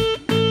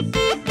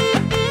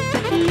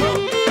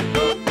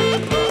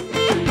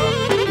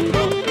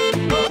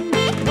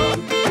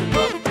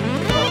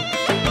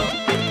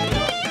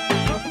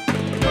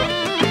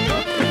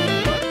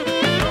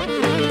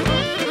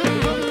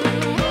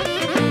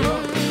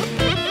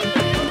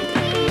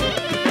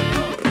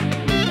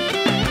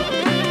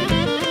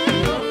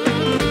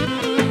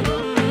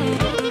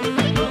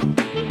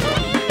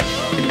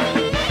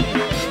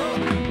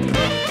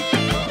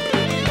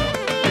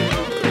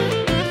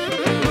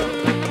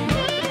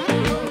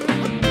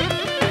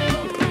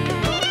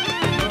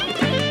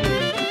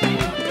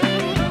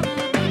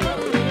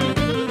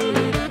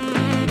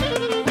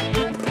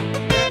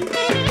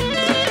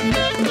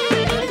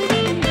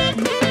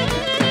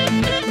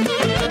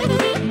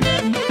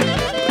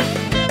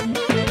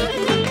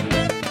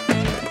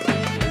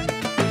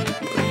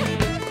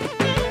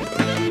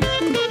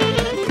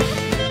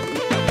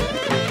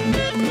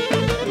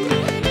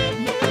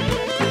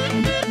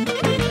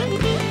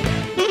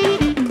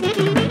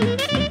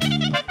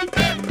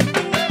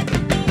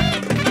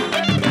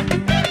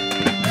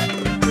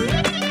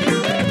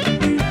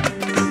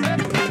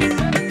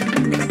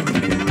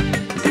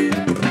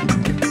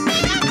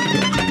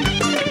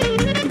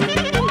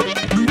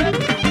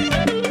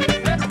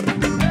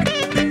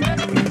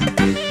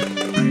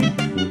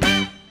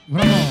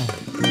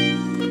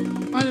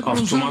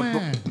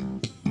 Продължаваме.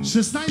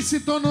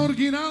 16 тона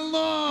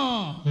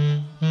оригинално.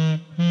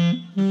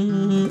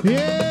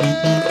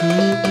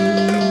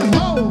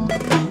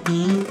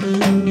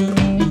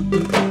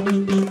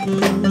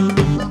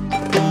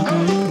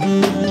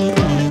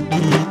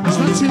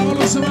 Значи,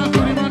 моля за малко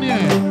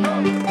внимание.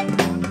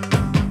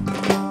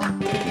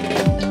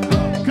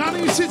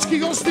 Каним всички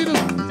гости да...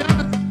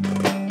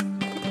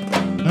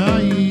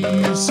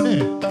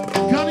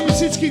 Каним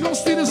всички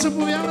гости да се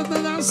появят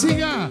на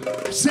дансинга.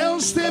 Все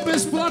още е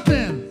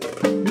безплатен.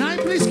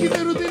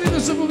 Най-близките родини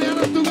да се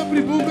появят тук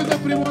при булката,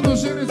 при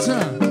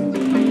младоженеца.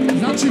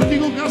 Значи ти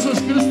го казваш,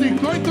 Кръсти,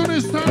 който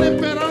не стане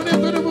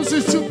пералнята да му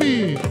се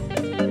счупи.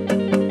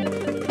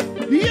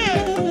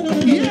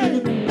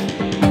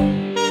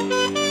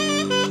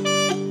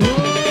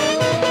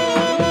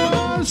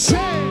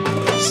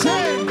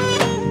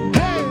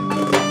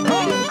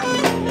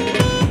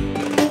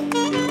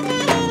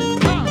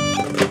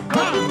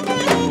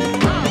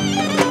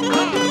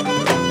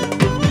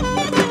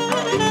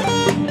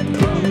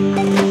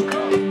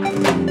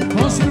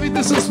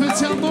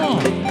 Специално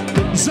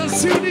за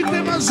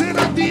силните мъже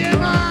на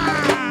Диема!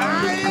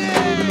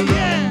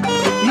 Айде!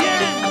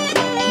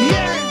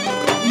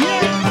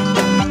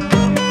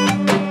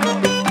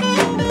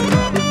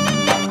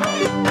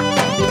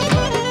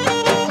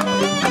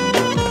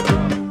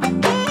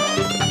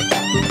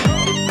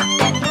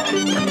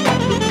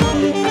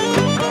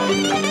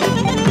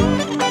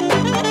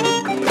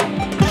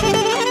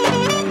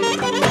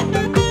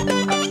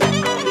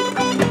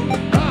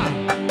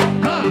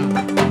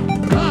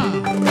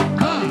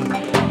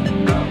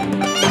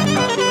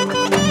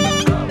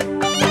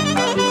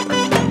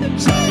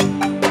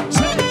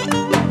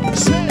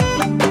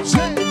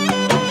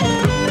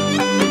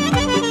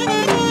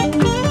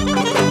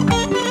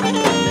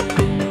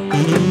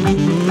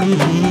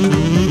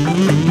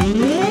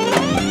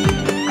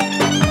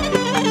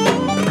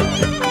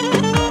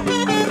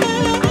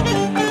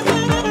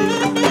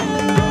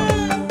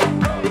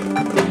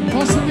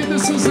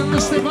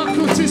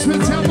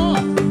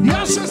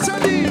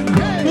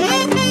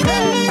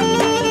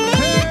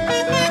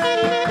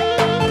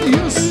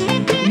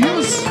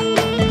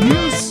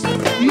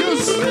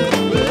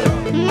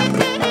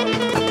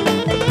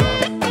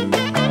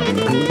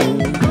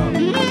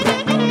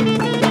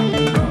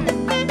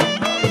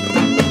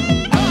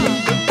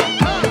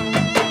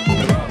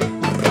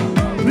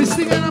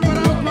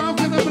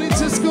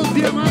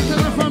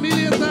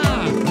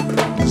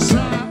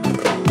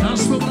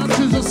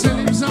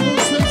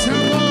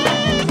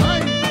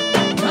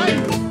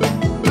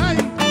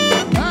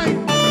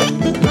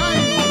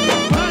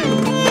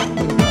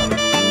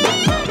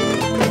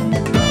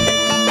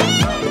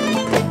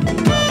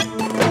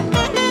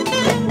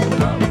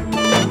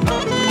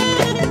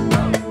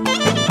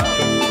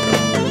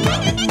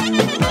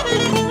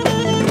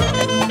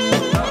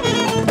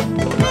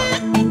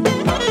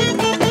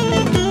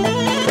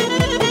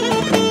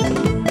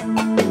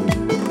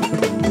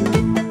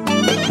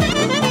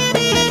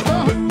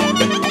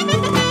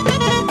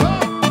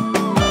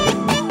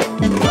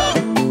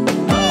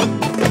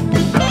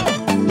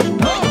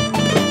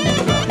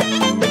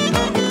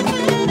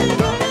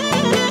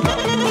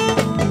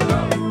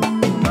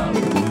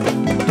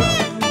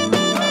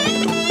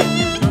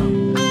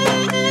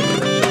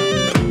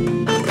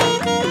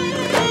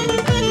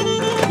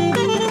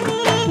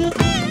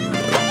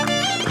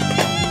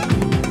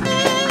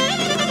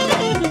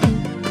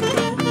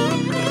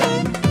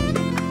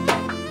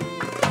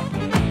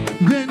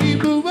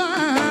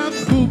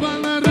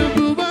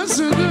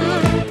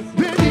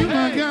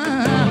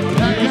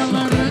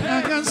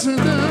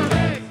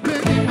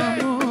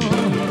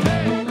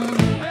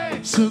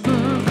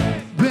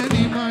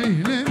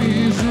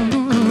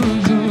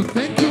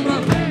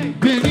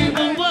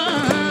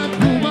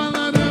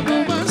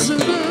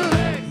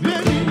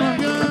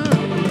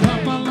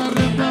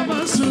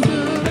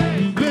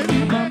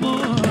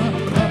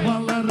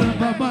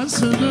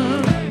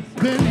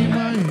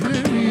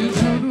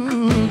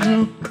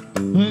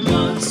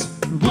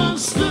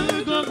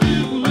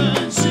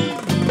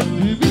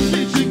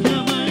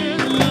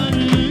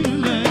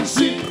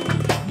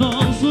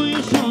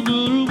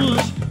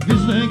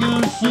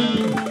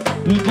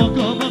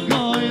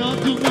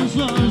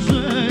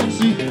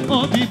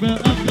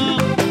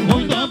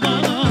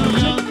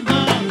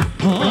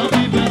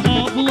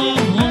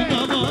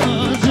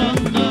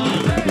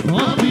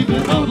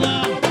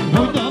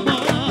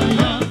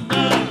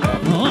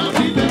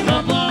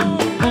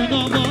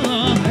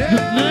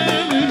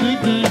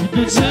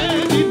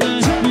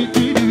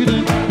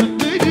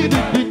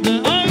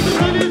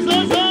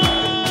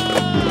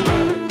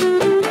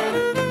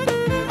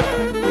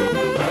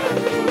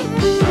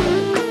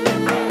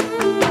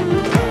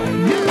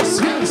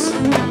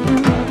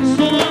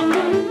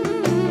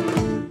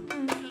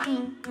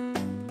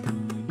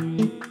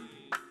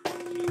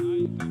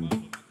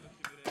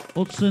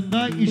 От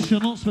Сендай и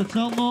Шанон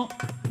специално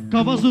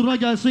Каба Зурна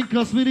gelsin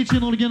Krasimir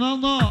için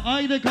orijinalno.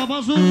 Haydi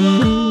Kaba Zurna.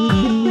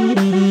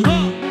 Ha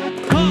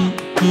ha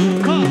ha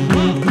ha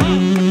ha.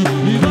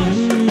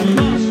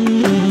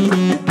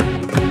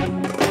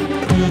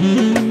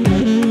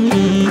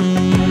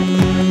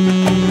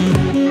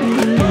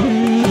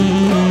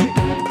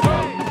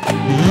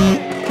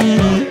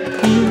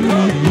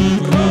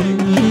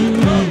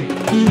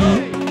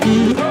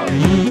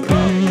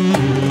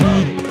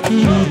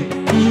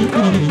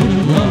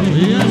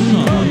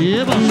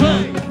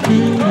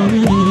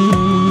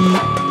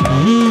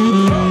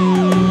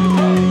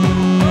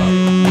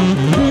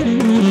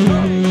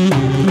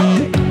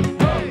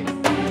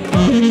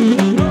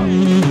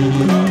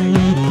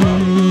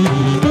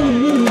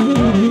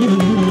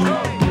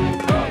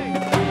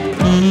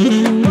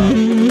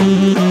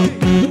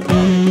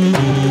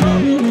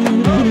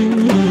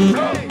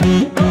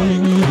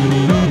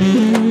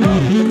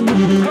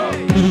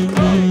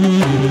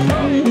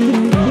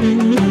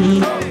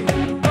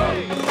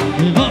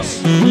 Vivas,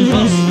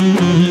 vivas.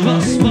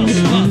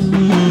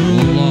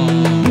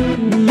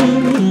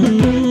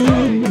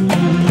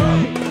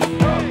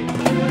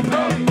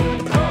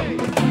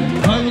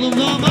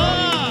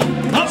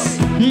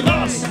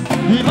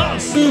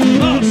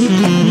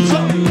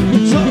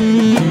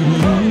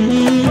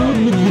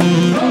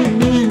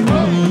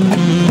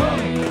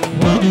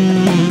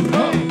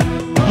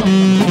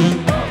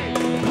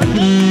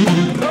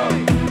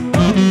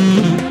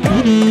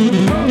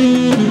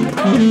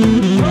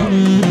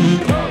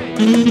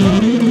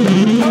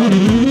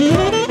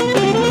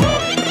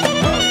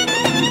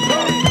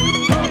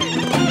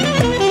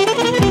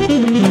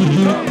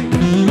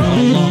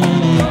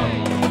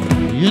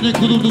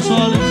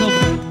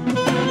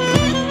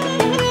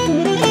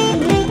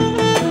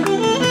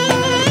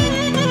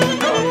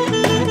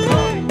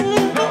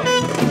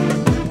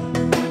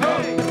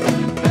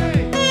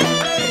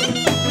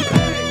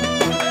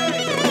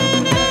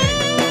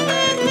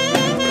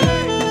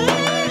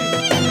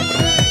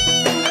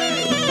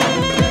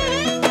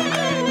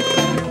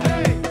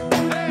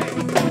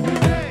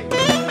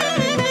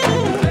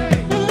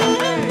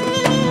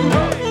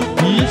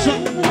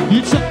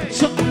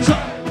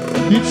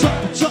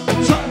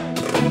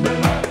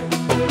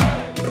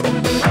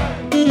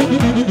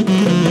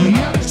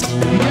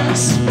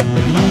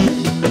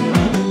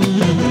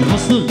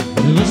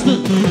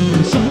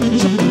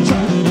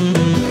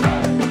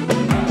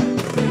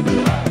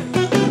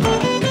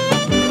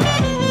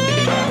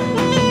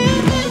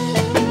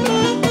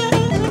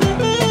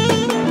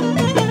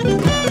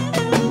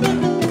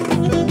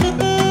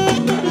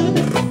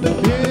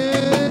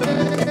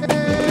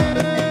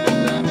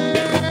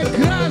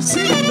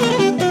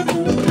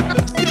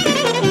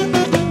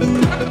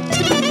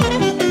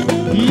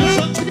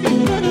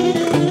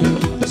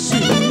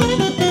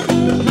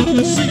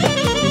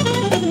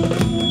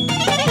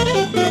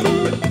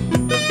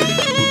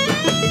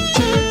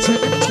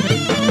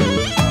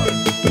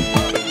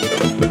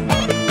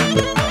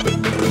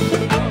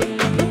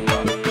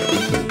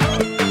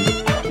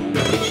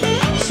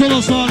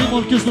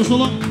 Orkestra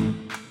solo.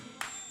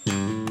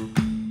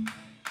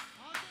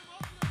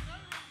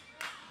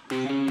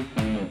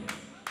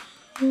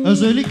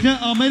 Özellikle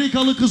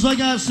Amerikalı kıza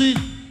gelsin.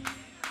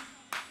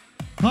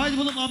 Haydi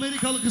bunun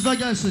Amerikalı kıza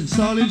gelsin.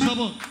 Salim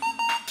Sabun.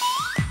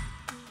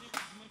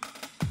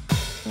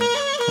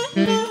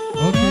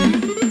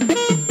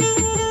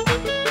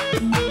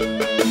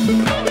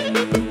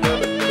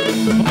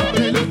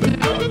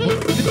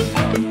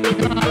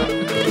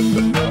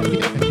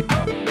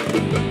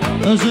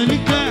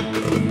 Özellikle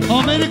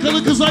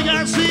Amerikalı kıza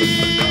gelsin.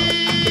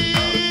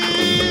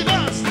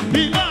 Bas,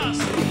 bir bas,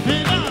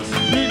 bir bas,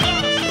 bir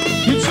bas.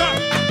 Lütfen,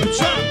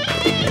 lütfen.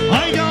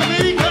 Haydi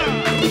Amerika.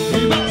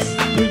 Bir bas,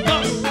 bir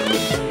bas.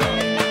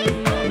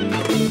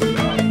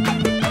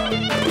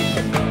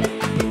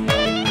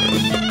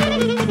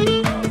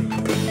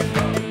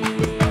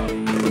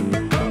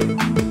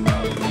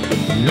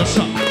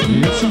 Yaşa,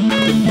 yaşa.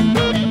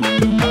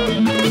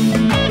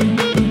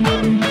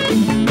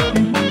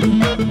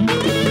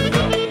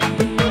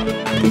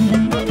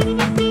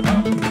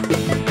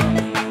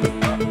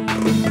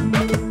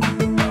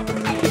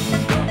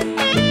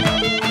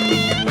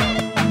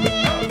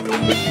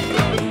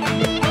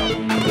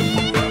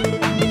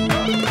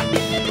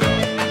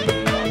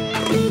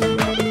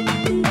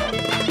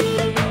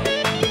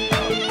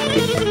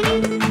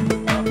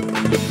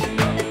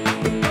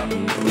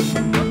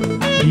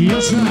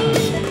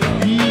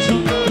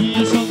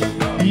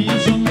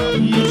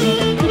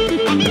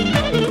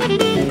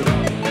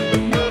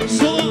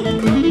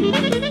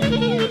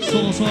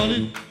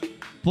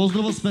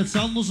 Pozdrav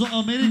специално за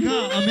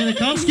Америка.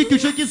 Американски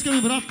кючек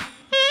искаме, брат.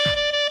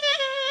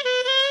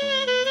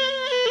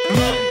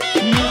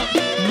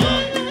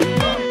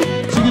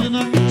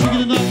 Чигидина,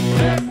 чигидина.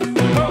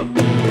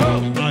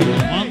 Айде,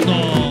 мандо.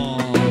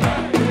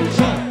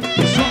 Шо,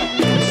 шо,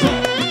 шо,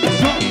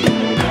 шо.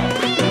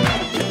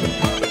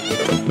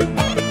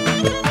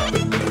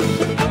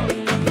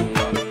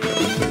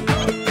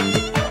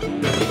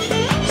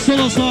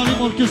 Соло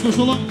Салим, оркестра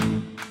соло.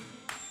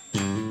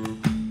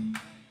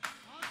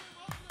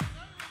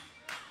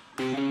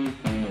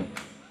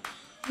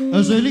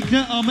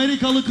 Özellikle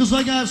Amerikalı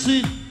kıza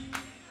gelsin.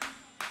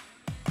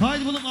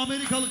 Haydi bunun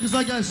Amerikalı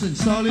kıza gelsin.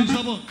 Salih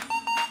Zabun.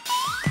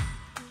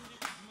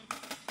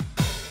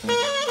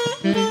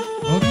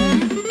 Okay.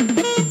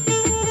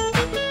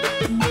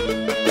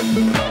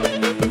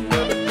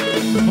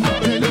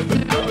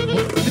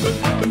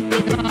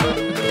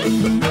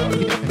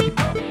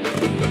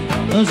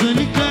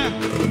 Özellikle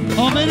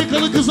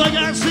Amerikalı kıza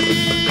gelsin.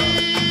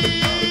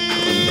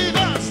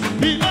 Bas,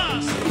 bir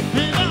bas,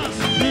 bir bas,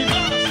 bir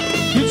bas.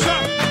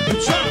 Lütfen,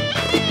 lütfen.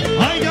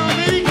 Haydi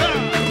Amerika.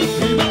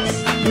 Bir bas,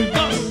 bir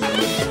bas.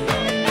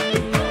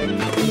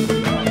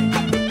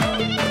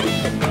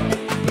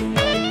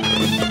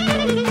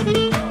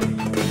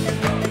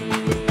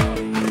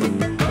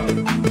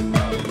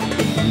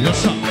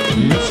 Yaşa,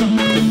 yaşa.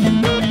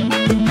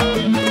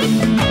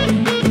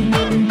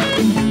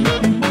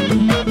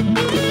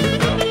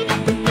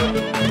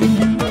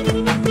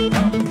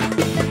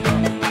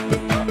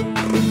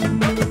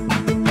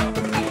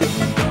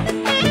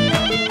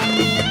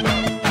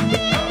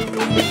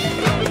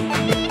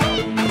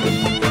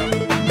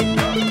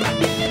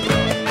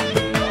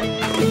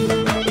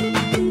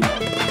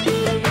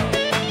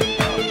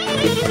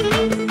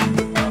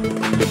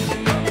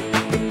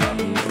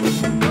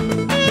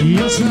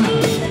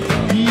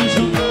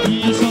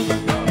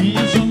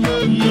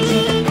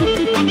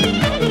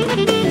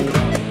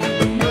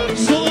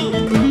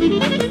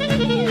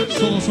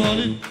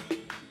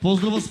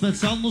 Поздрава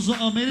специално за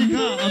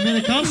Америка.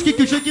 Американски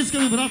кючек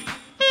искаме, брат.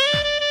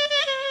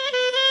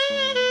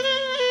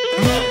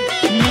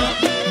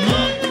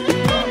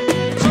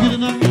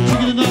 Чигирина,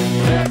 чигирина.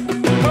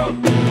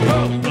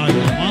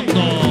 Айде,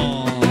 мандо.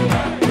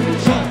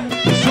 Шо,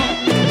 шо,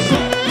 шо,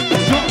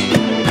 шо.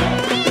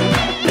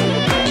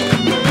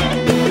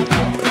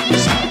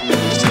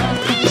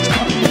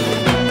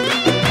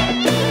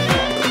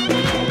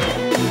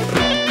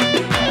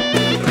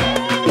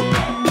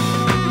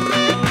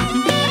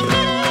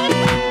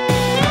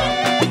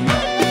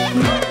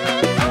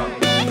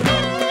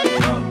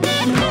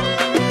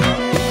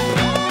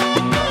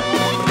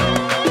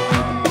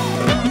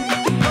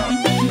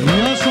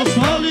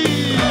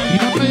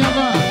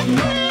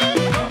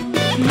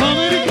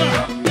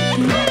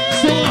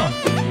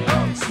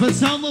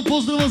 Специално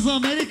поздрава за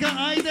Америка.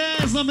 Айде,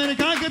 за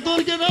американката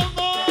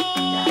оригинално!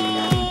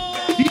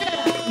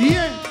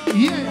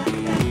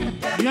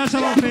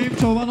 Yaşa bakayım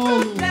çoban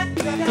oğlu.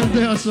 Nerede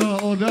yaşa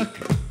odak?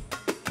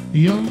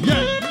 Yo.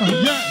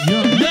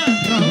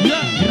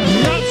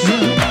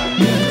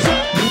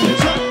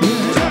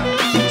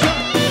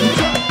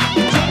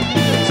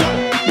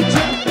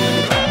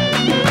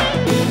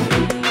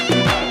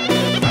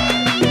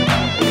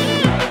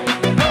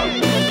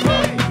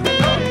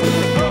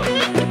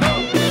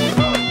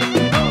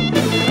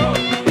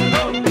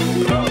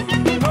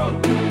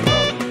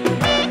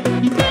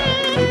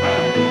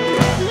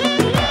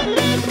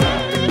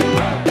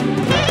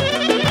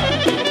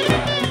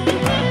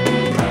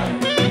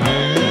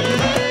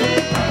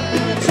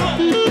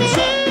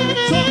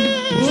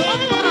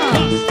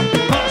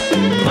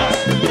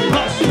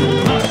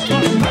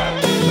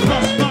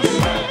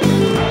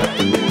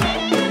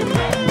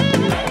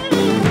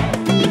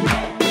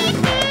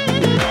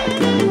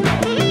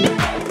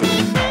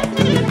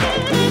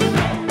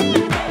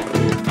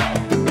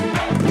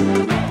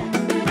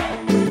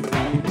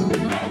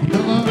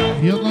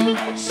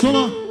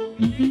 Соло.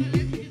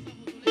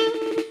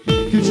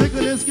 Küçük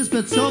Kalenski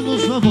специално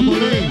за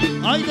Водолей.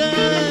 Айде!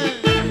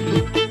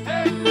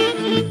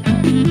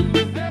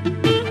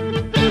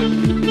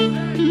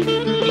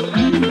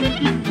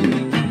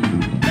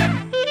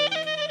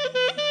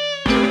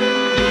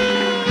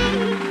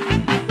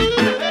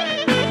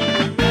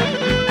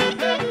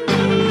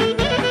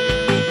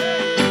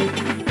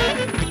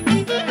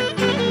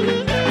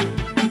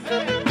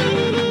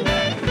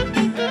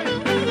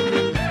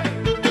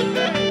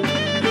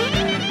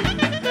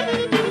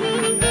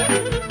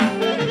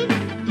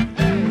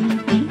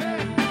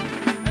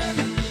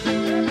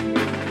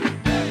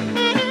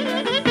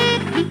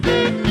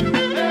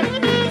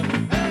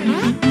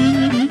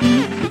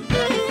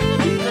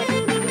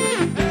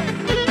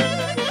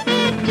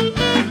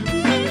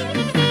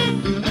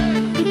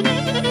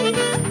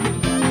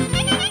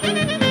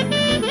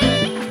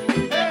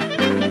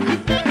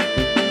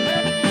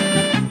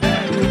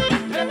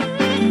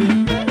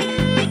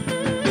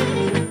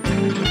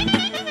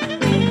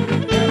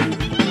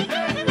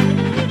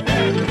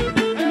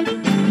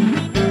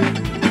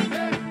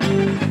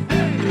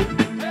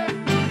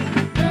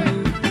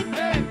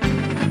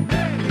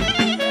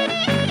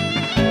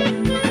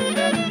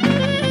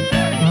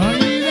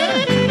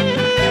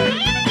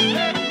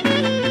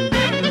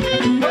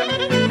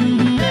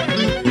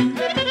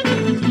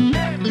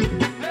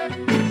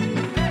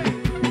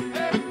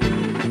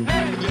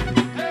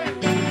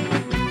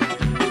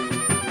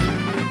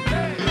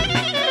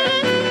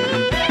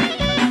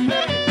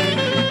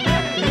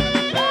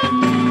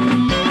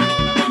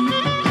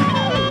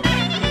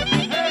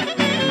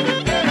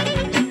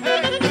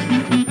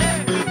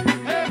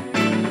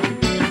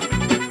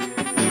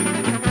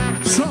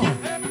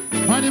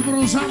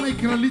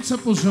 кралица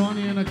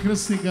пожелание на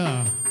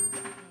кръстника.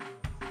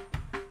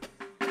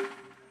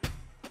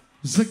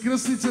 За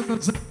кръстницата,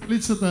 за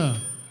кралицата.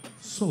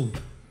 Сол.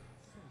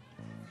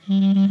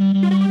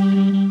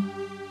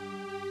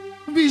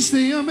 Вижте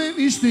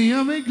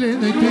я ме,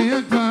 гледайте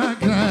я каква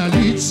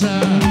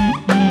кралица.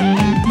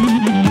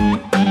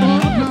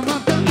 От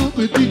главата до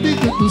петите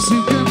като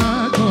сивка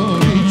на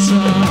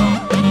горица.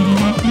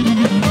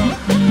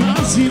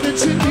 Тази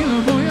вечер,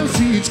 мила моя,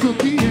 всичко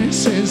ти е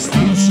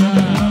шестица.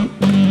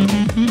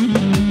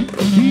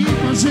 И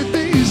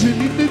мъжете и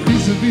жените ти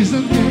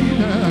завиждат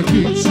нейна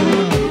кица.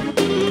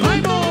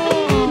 Аймо!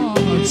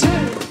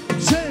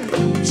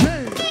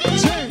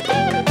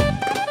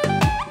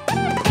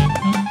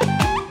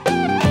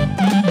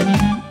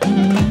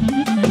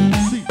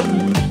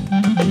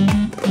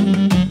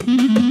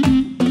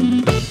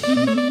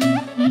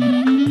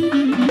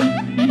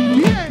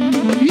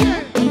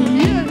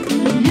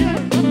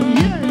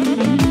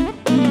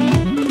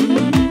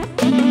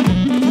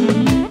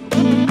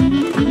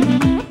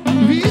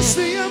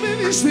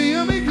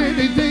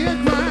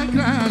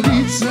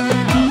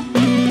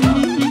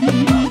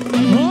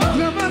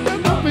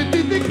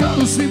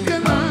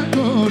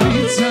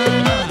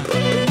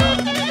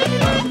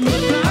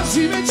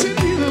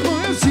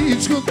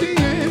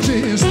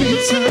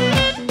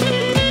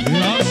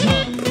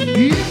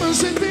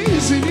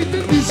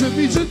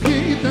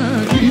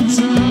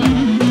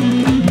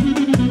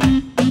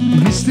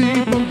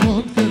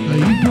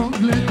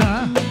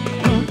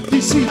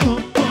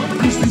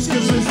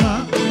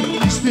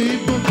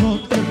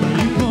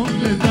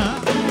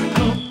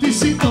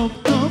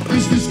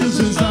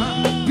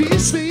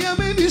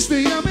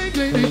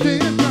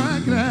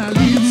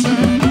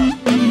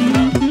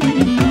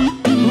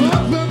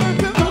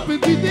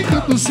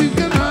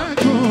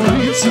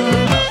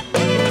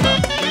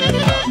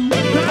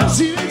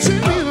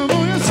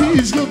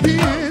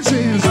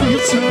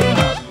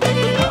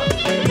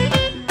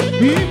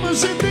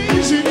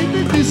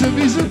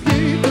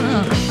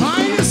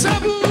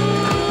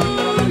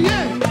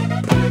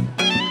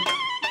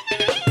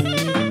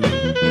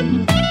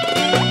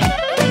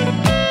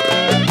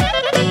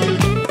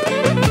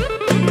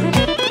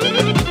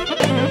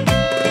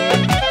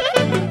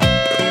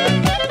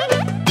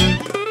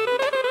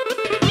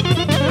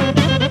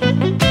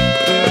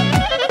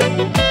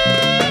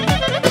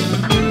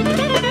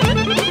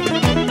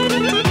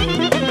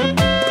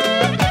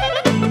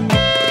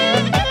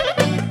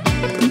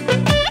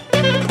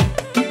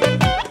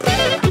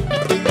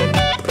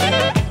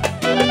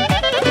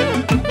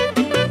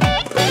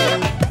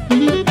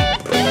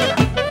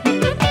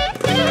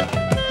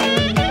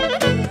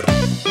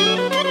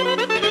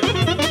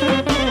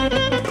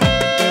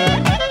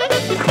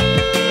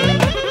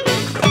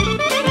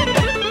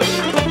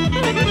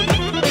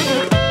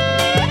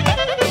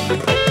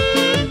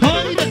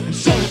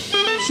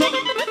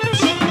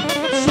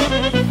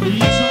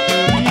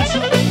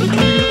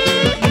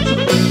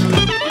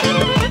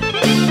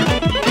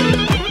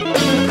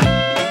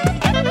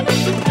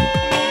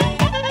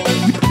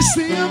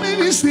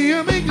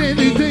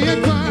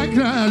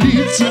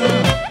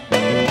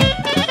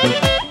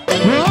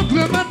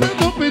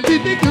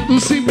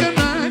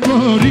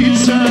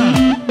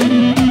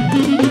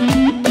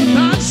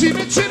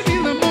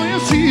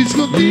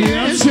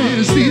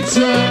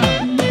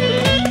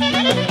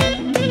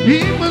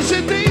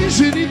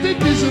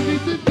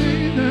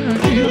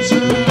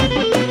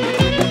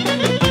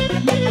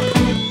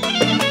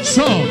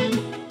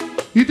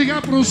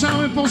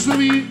 Продължаваме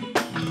поздрави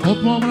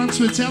от моя брат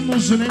специално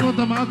за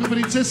неговата малка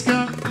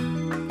принцеска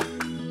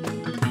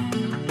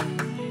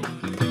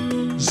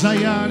за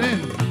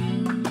Ярен.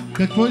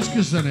 Какво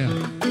искаш за нея?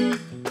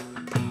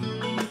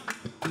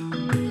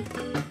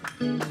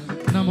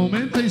 На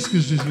момента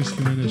искаш да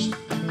измислиме нещо.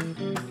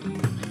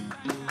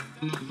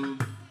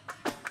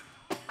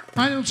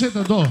 Айде,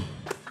 момчета, до!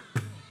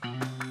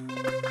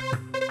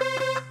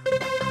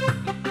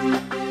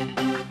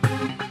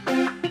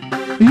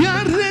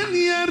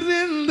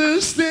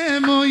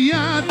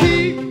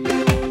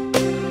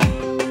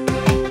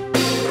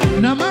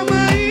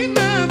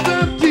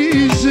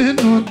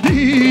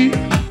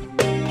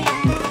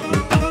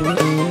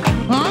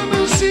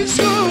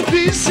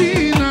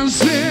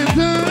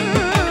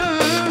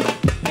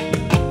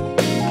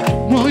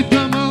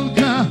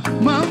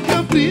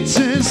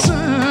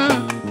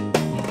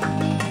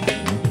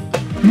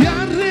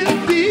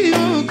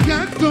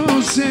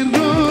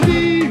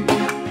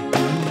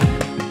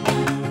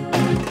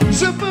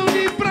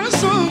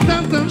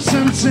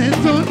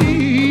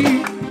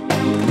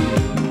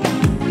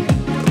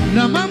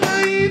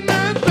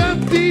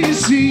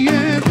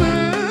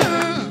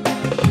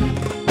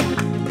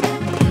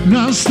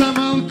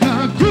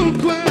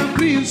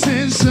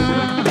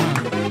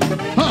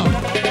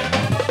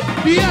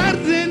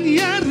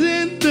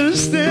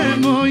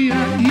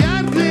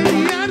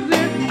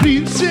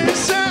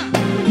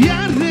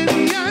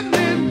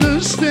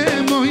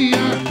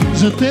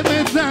 За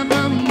тебе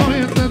давам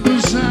моята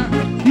душа.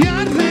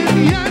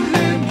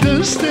 Яден,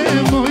 дъще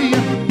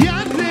моя.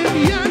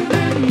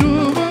 Яден,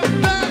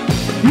 любовта.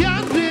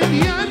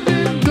 Яден,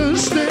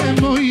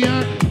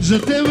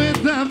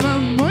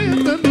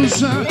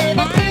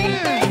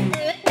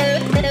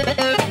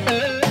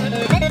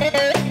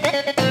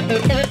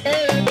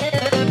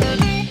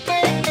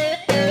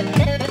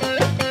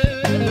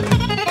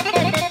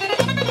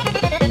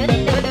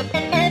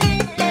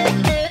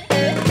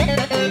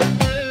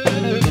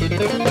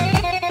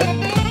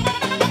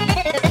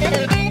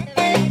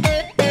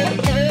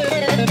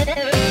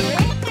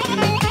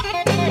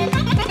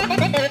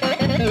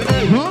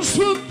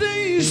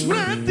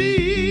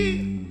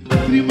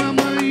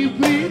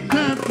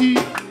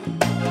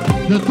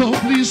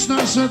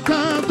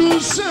 Христосата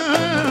душа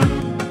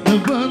да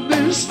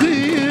бъдеш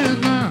ти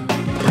една.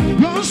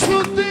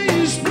 Господ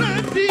те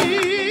изпрати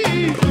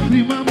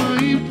при мама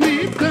и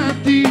при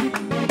тати,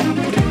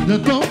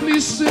 да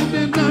топлиш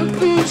седена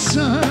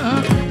душа,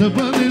 да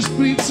бъдеш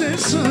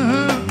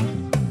принцеса.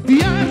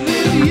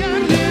 Ярден,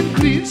 ярден,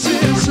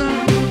 принцеса,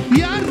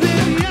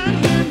 ярден,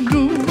 ярден,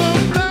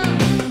 любовта,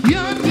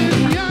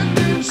 ярден,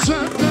 ярден,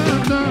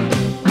 сатана,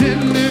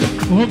 леле,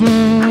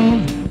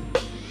 объм.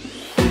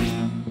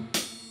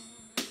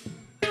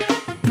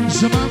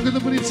 За малката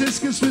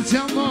принцеска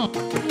специално.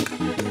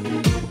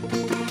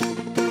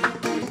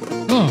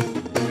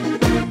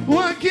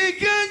 Лаке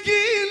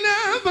кагила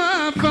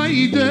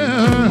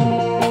бабайда,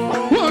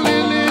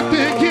 олеле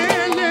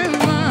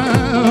текелела,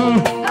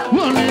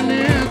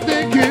 олеле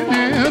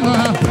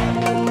текелела.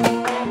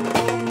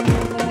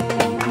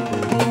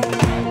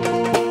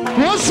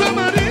 О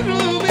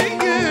самарено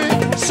веге,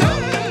 са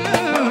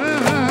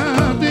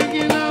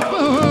текела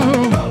бо,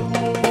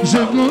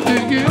 жего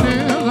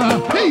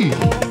текелела, хей,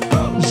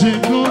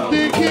 жего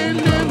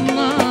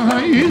текелела,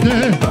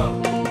 хайде.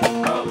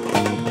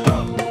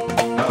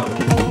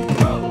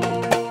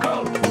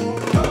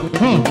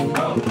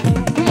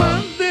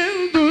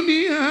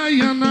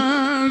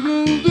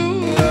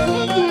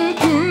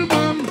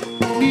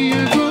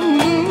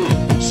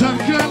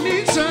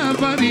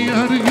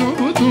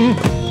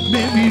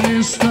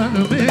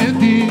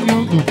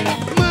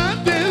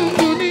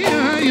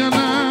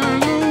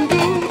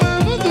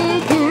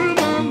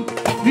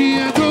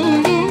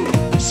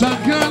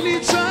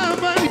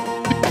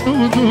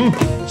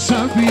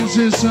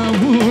 Princesa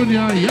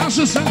Unia, ia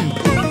să sărim!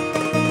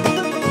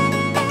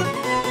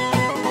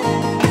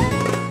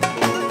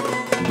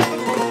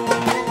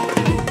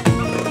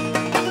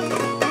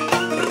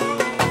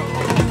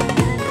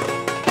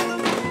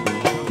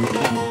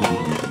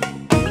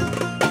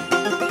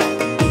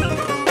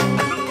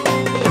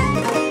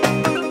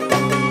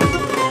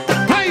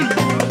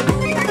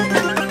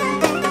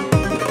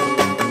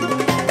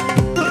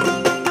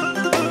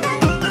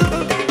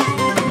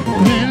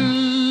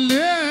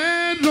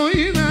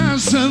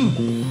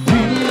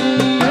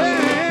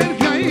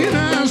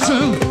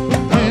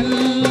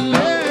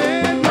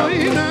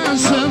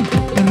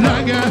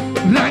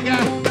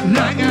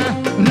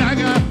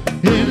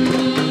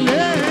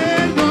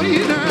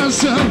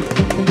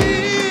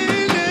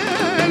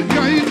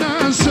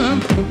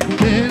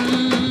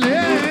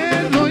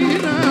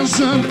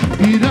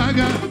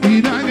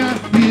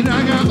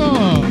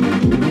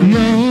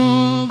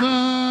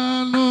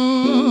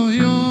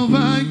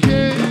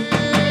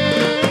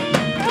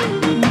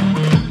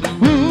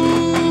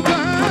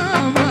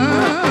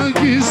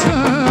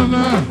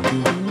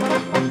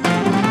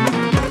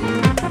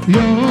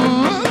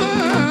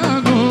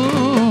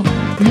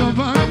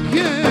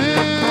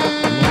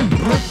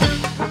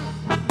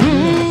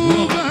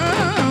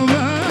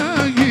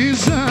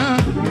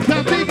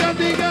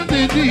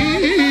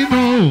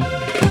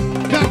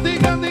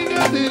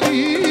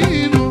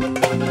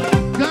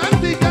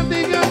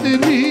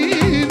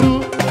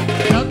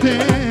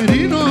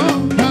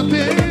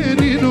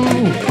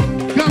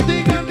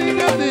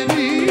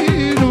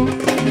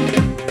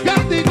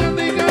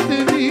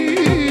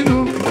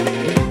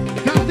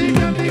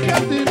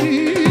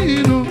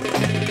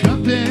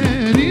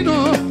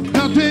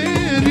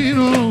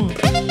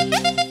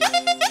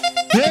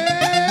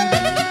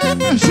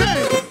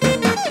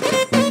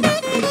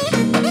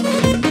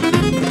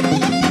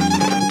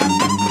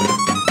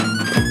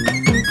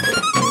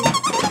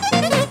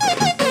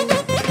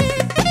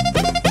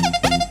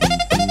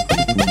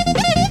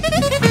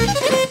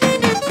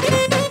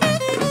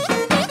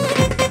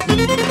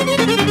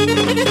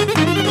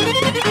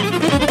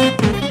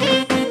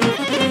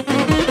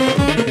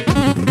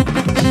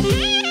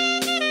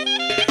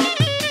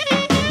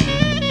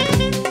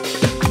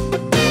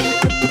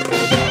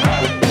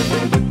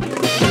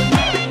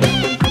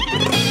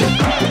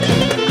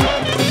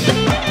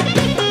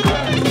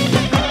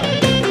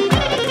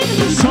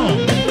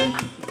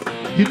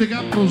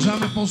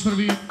 Продължаваме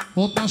поздрави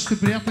от нашите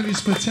приятели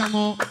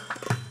специално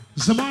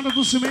за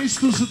младото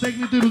семейство, за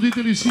техните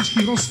родители и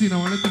всички гости.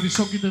 Намалете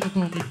високите на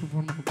този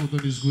микрофон, ако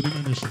да ни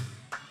сгориме нещо.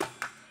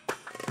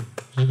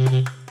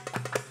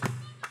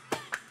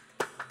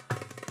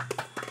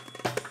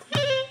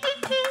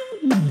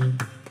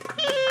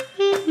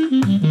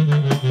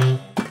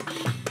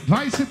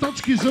 Двайсет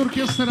точки за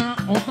оркестъра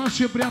от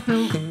нашия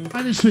приятел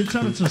Ани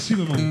швейцареца си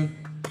бемол.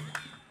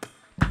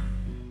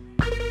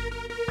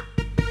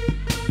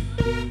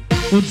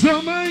 От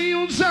дома и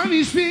от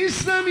завист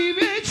писна ми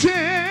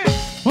вече,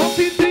 от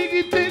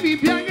интригите ми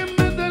бягам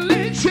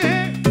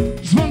надалече.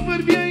 Звън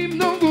вървя и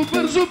много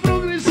бързо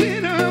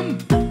прогресирам,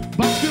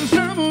 бачкам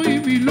само и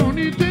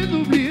милионите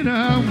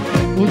дублирам.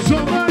 От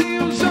дома и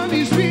от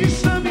завист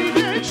писна ми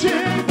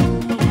вече,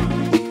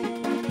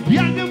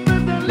 бягам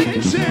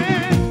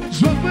надалече.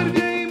 Звън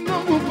вървя и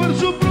много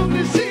бързо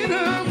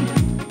прогресирам,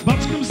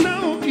 бачкам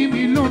само и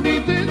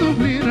милионите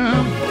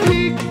дублирам.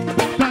 Тик,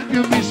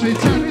 така ми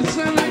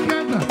швейцареца на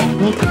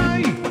от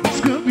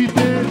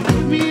най-скъпите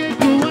ми е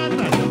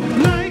колата,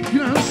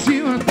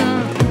 най-красивата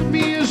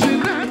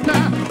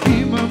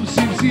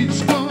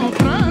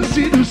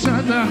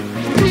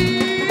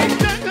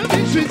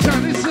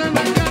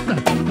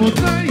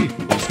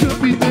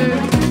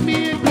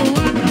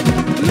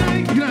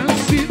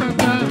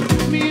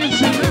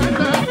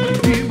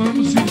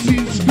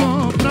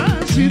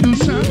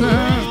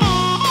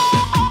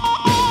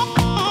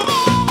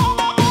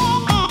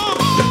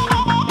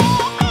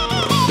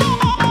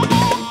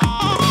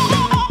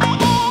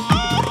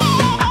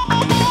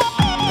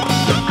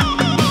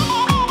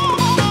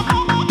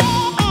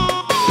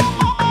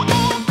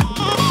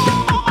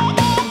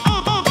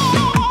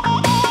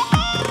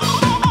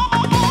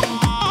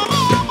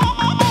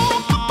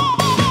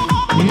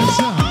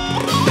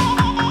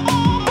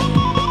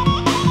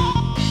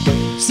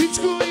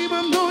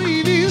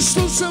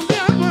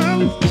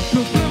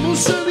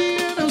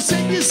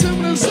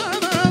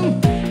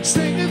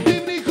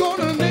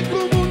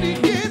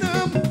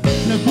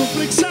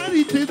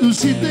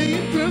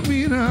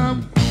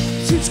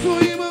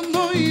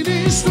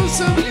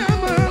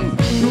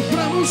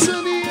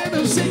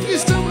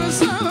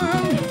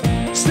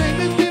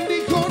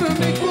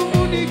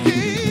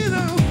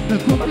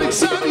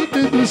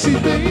Salite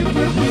dusite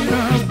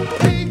infermiera.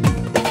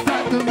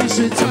 Dacă mi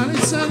se țare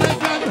să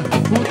legată,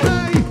 o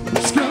dai,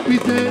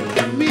 scăpite,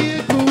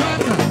 mie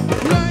coata.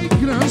 Lai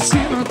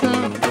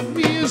krasimata,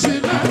 mie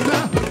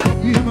ženata,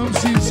 imam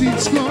simțit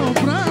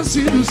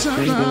scoprasi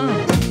dusata.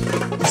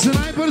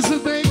 Sniper să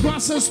te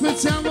goasă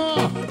specijalno.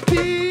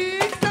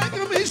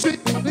 Dacă mi se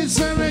țare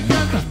să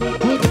legată,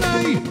 o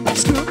dai,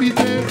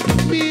 scăpite,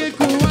 mie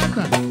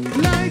coata.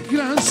 Lai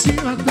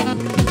krasimata,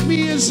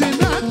 mie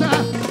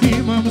ženata,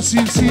 imam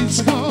simțit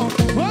scoprasi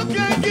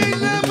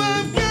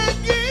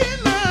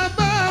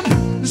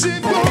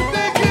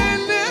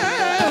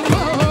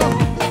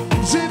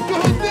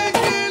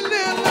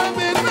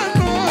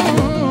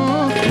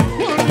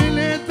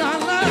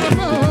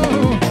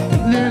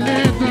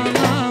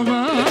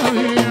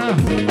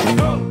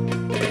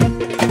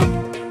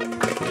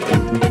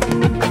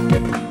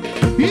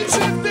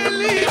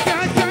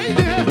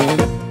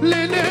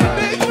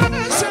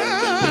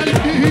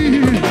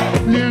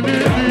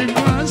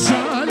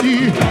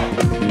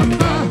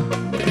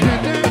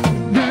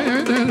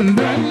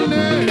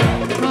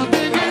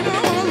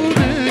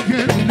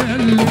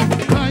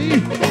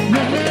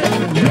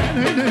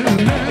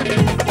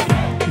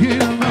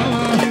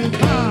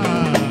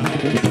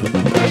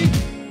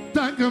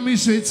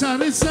se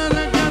țare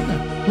țara gata,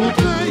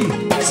 o dai,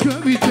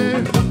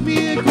 scăpite,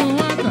 mie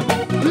coata.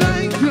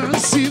 Lai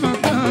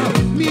krasimata,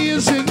 mie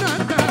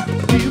ženata,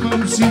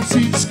 imam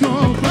simțit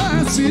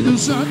scoprasi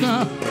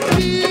dusata.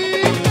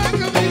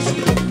 Dacă mi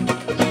se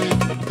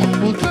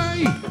o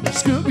dai,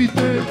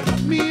 scăpite,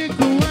 mie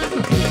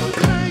coata.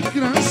 Lai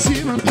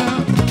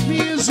krasimata,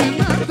 mie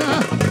ženata.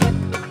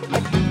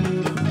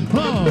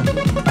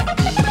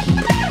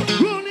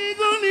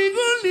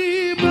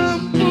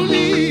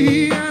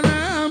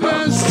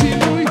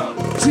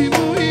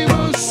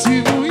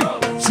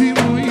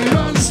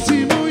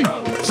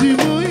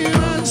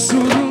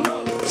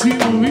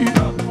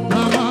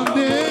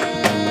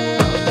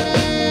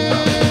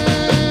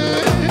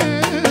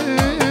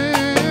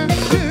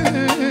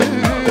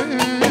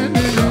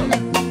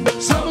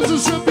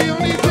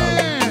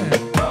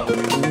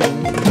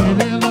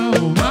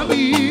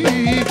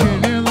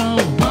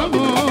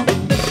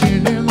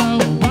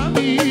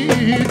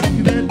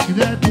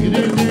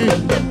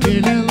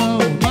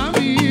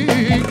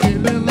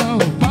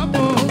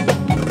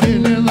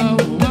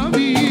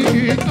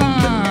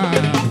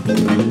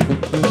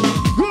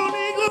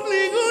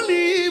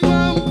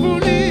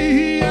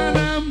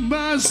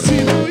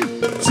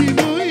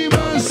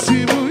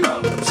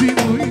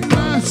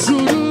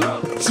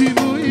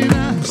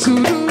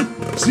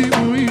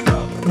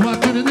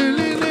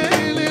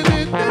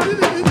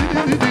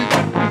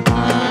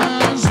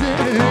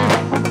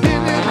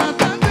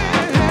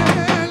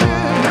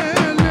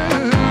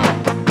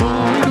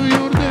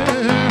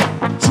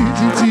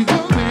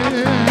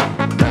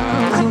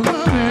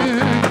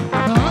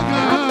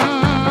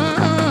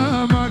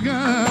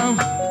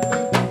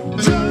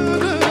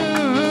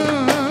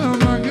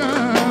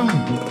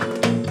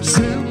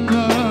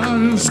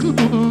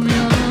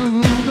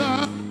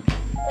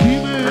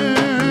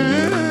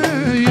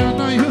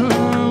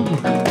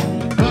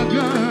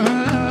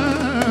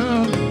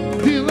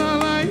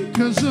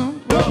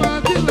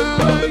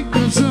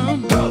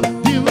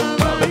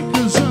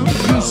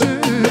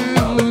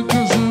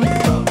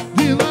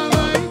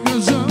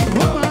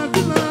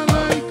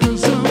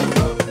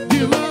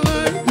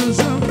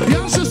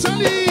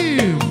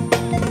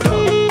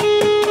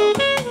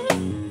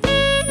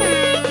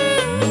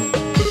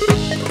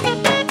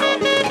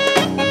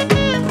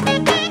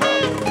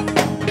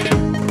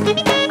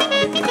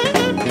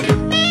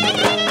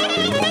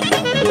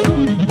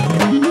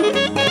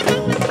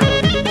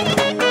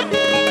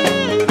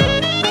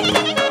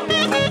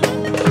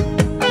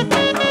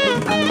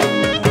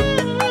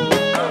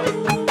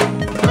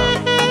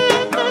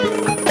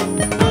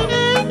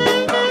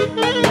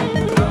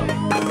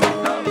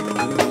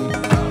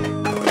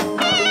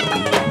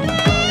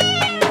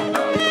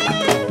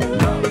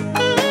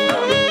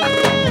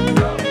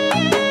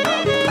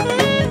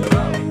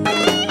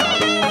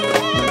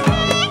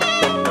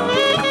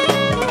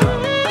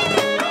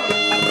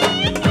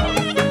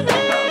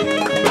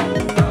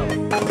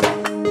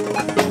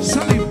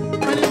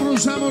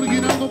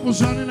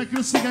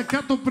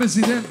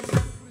 Presidente.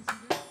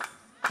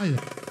 Haide.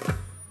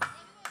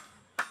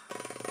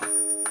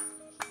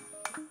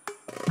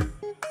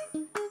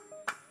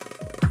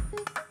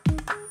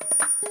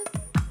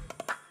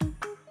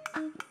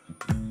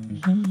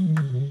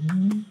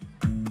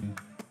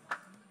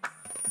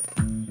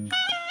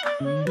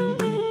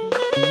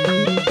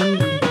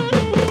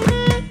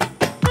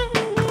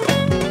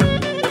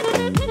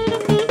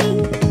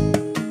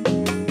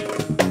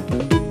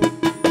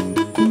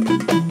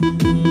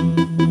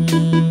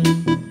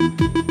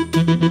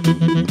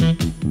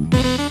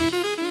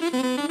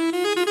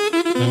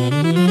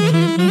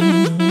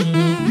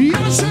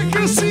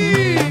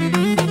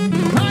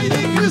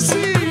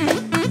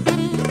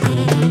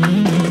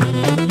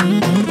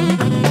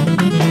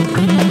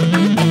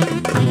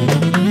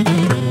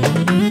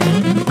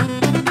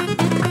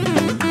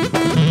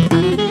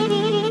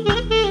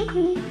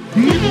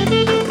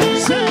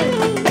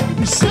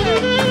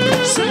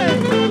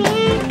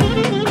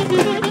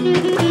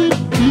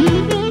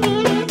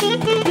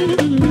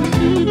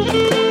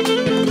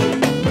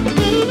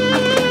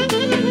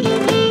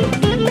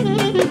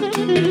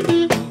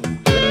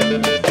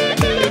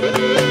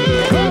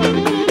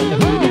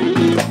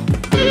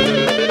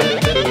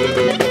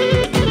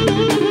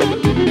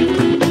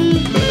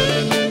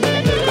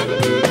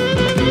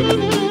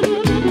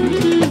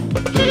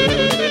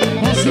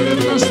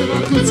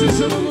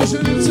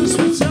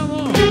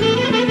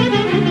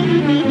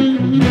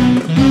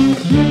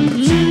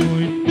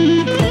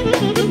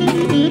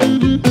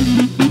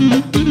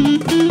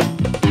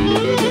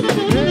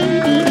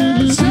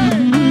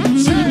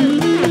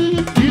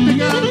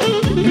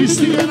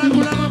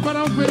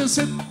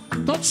 10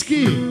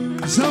 точки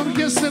за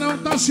оркестъра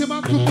от нашия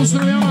Батко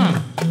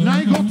поздравява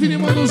най-готини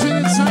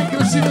младоженец,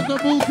 най-красивата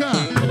булка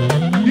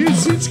и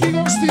всички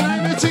гости,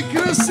 най-вече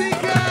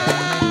Красика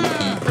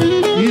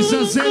и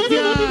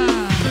съседя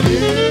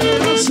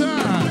Роша.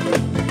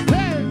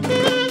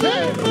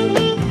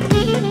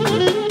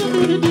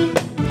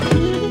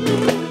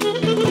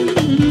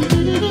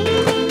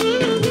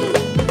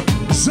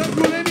 За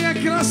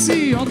големия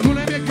Краси, от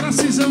големия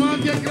Краси за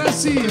малкия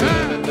Краси.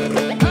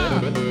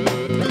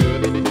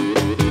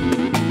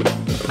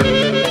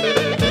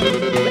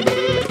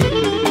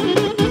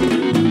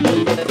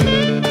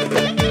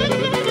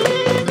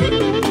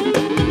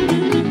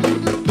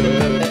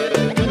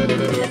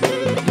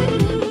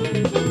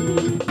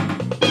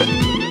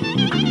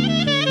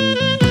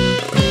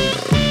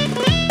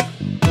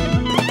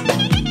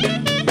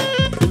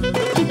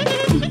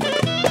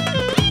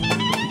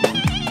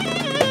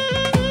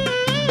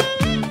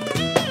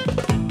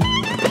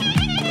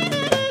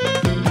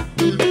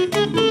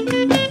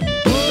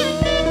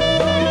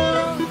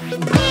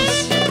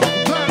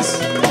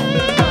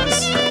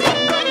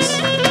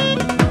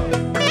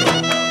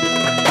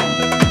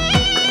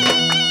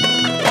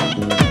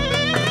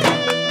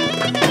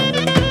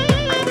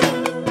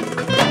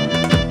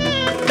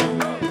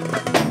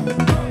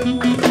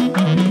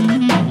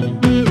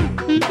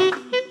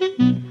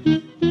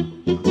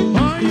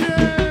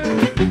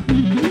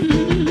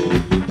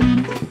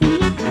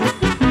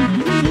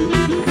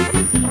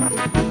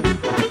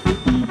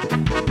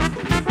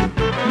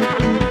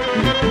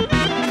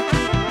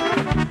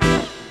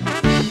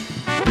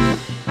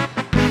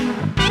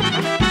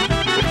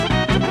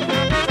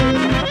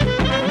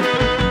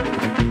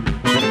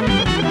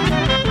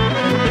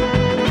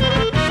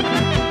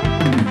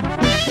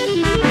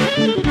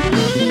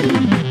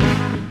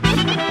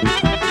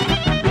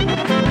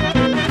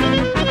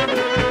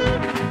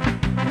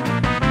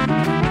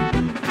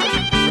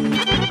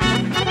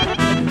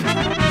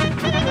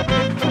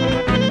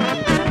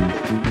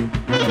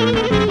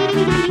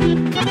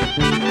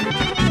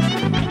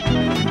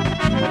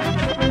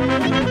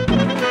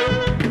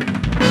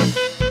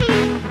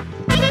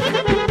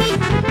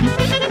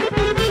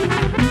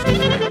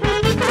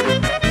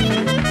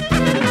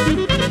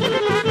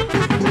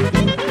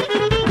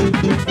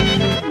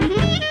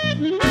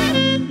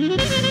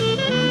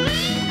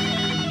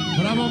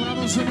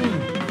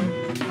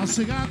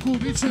 Сега, ако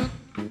обичат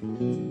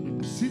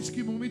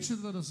всички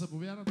момичета да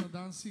заповядат на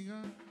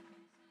дансинга,